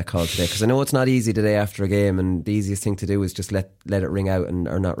taking that call today, because I know it's not easy the day after a game, and the easiest thing to do is just let it ring out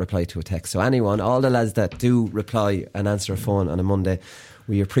or not reply to a text. So all the lads that do reply and answer a phone on a Monday,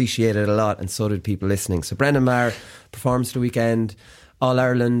 we appreciate it a lot, and so did people listening. So Brendan Maher, performance of the weekend,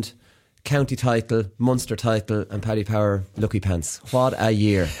 All-Ireland, county title, Munster title, and Paddy Power lucky pants. What a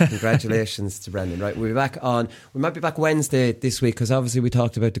year. Congratulations to Brendan. Right, we might be back Wednesday this week, because obviously we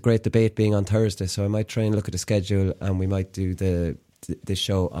talked about the great debate being on Thursday, so I might try and look at the schedule, and we might do the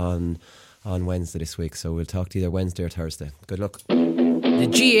show on Wednesday this week. So we'll talk to you either Wednesday or Thursday. Good luck. The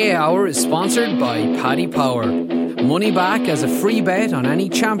GA Hour is sponsored by Paddy Power. Money back as a free bet on any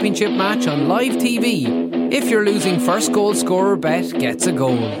championship match on live TV. If you're losing, first goal scorer bet gets a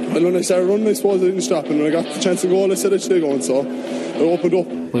goal. And when I started running, I suppose I didn't stop, and when I got the chance to goal, I said I should go, and so I opened up.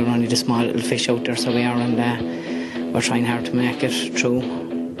 We're only the small little fish out there, so we are, and we're trying hard to make it through.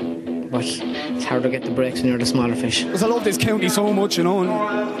 But it's hard to get the breaks when you're the smaller fish. Because I love this county so much, you know,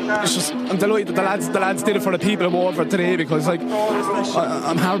 and it's just, I'm delighted that the lads did it for the people of Waterford today, because like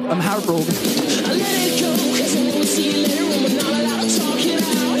I'm heartbroken. I let it go, 'cause I won't see you later when we're not allowed to talk it out.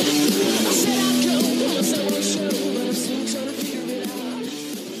 I said I'd go, but I said I wasn't sure, but I'm still trying to figure it out.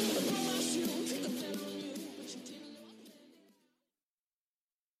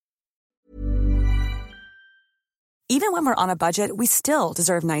 Even when we're on a budget, we still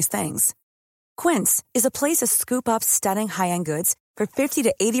deserve nice things. Quince is a place to scoop up stunning high-end goods for 50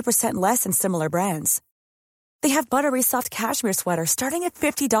 to 80% less than similar brands. They have buttery soft cashmere sweaters starting at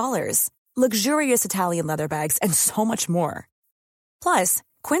 $50, luxurious Italian leather bags, and so much more. Plus,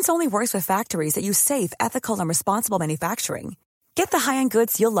 Quince only works with factories that use safe, ethical, and responsible manufacturing. Get the high-end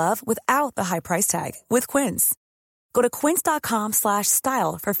goods you'll love without the high price tag with Quince. Go to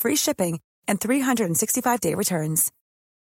quince.com/style for free shipping and 365-day returns.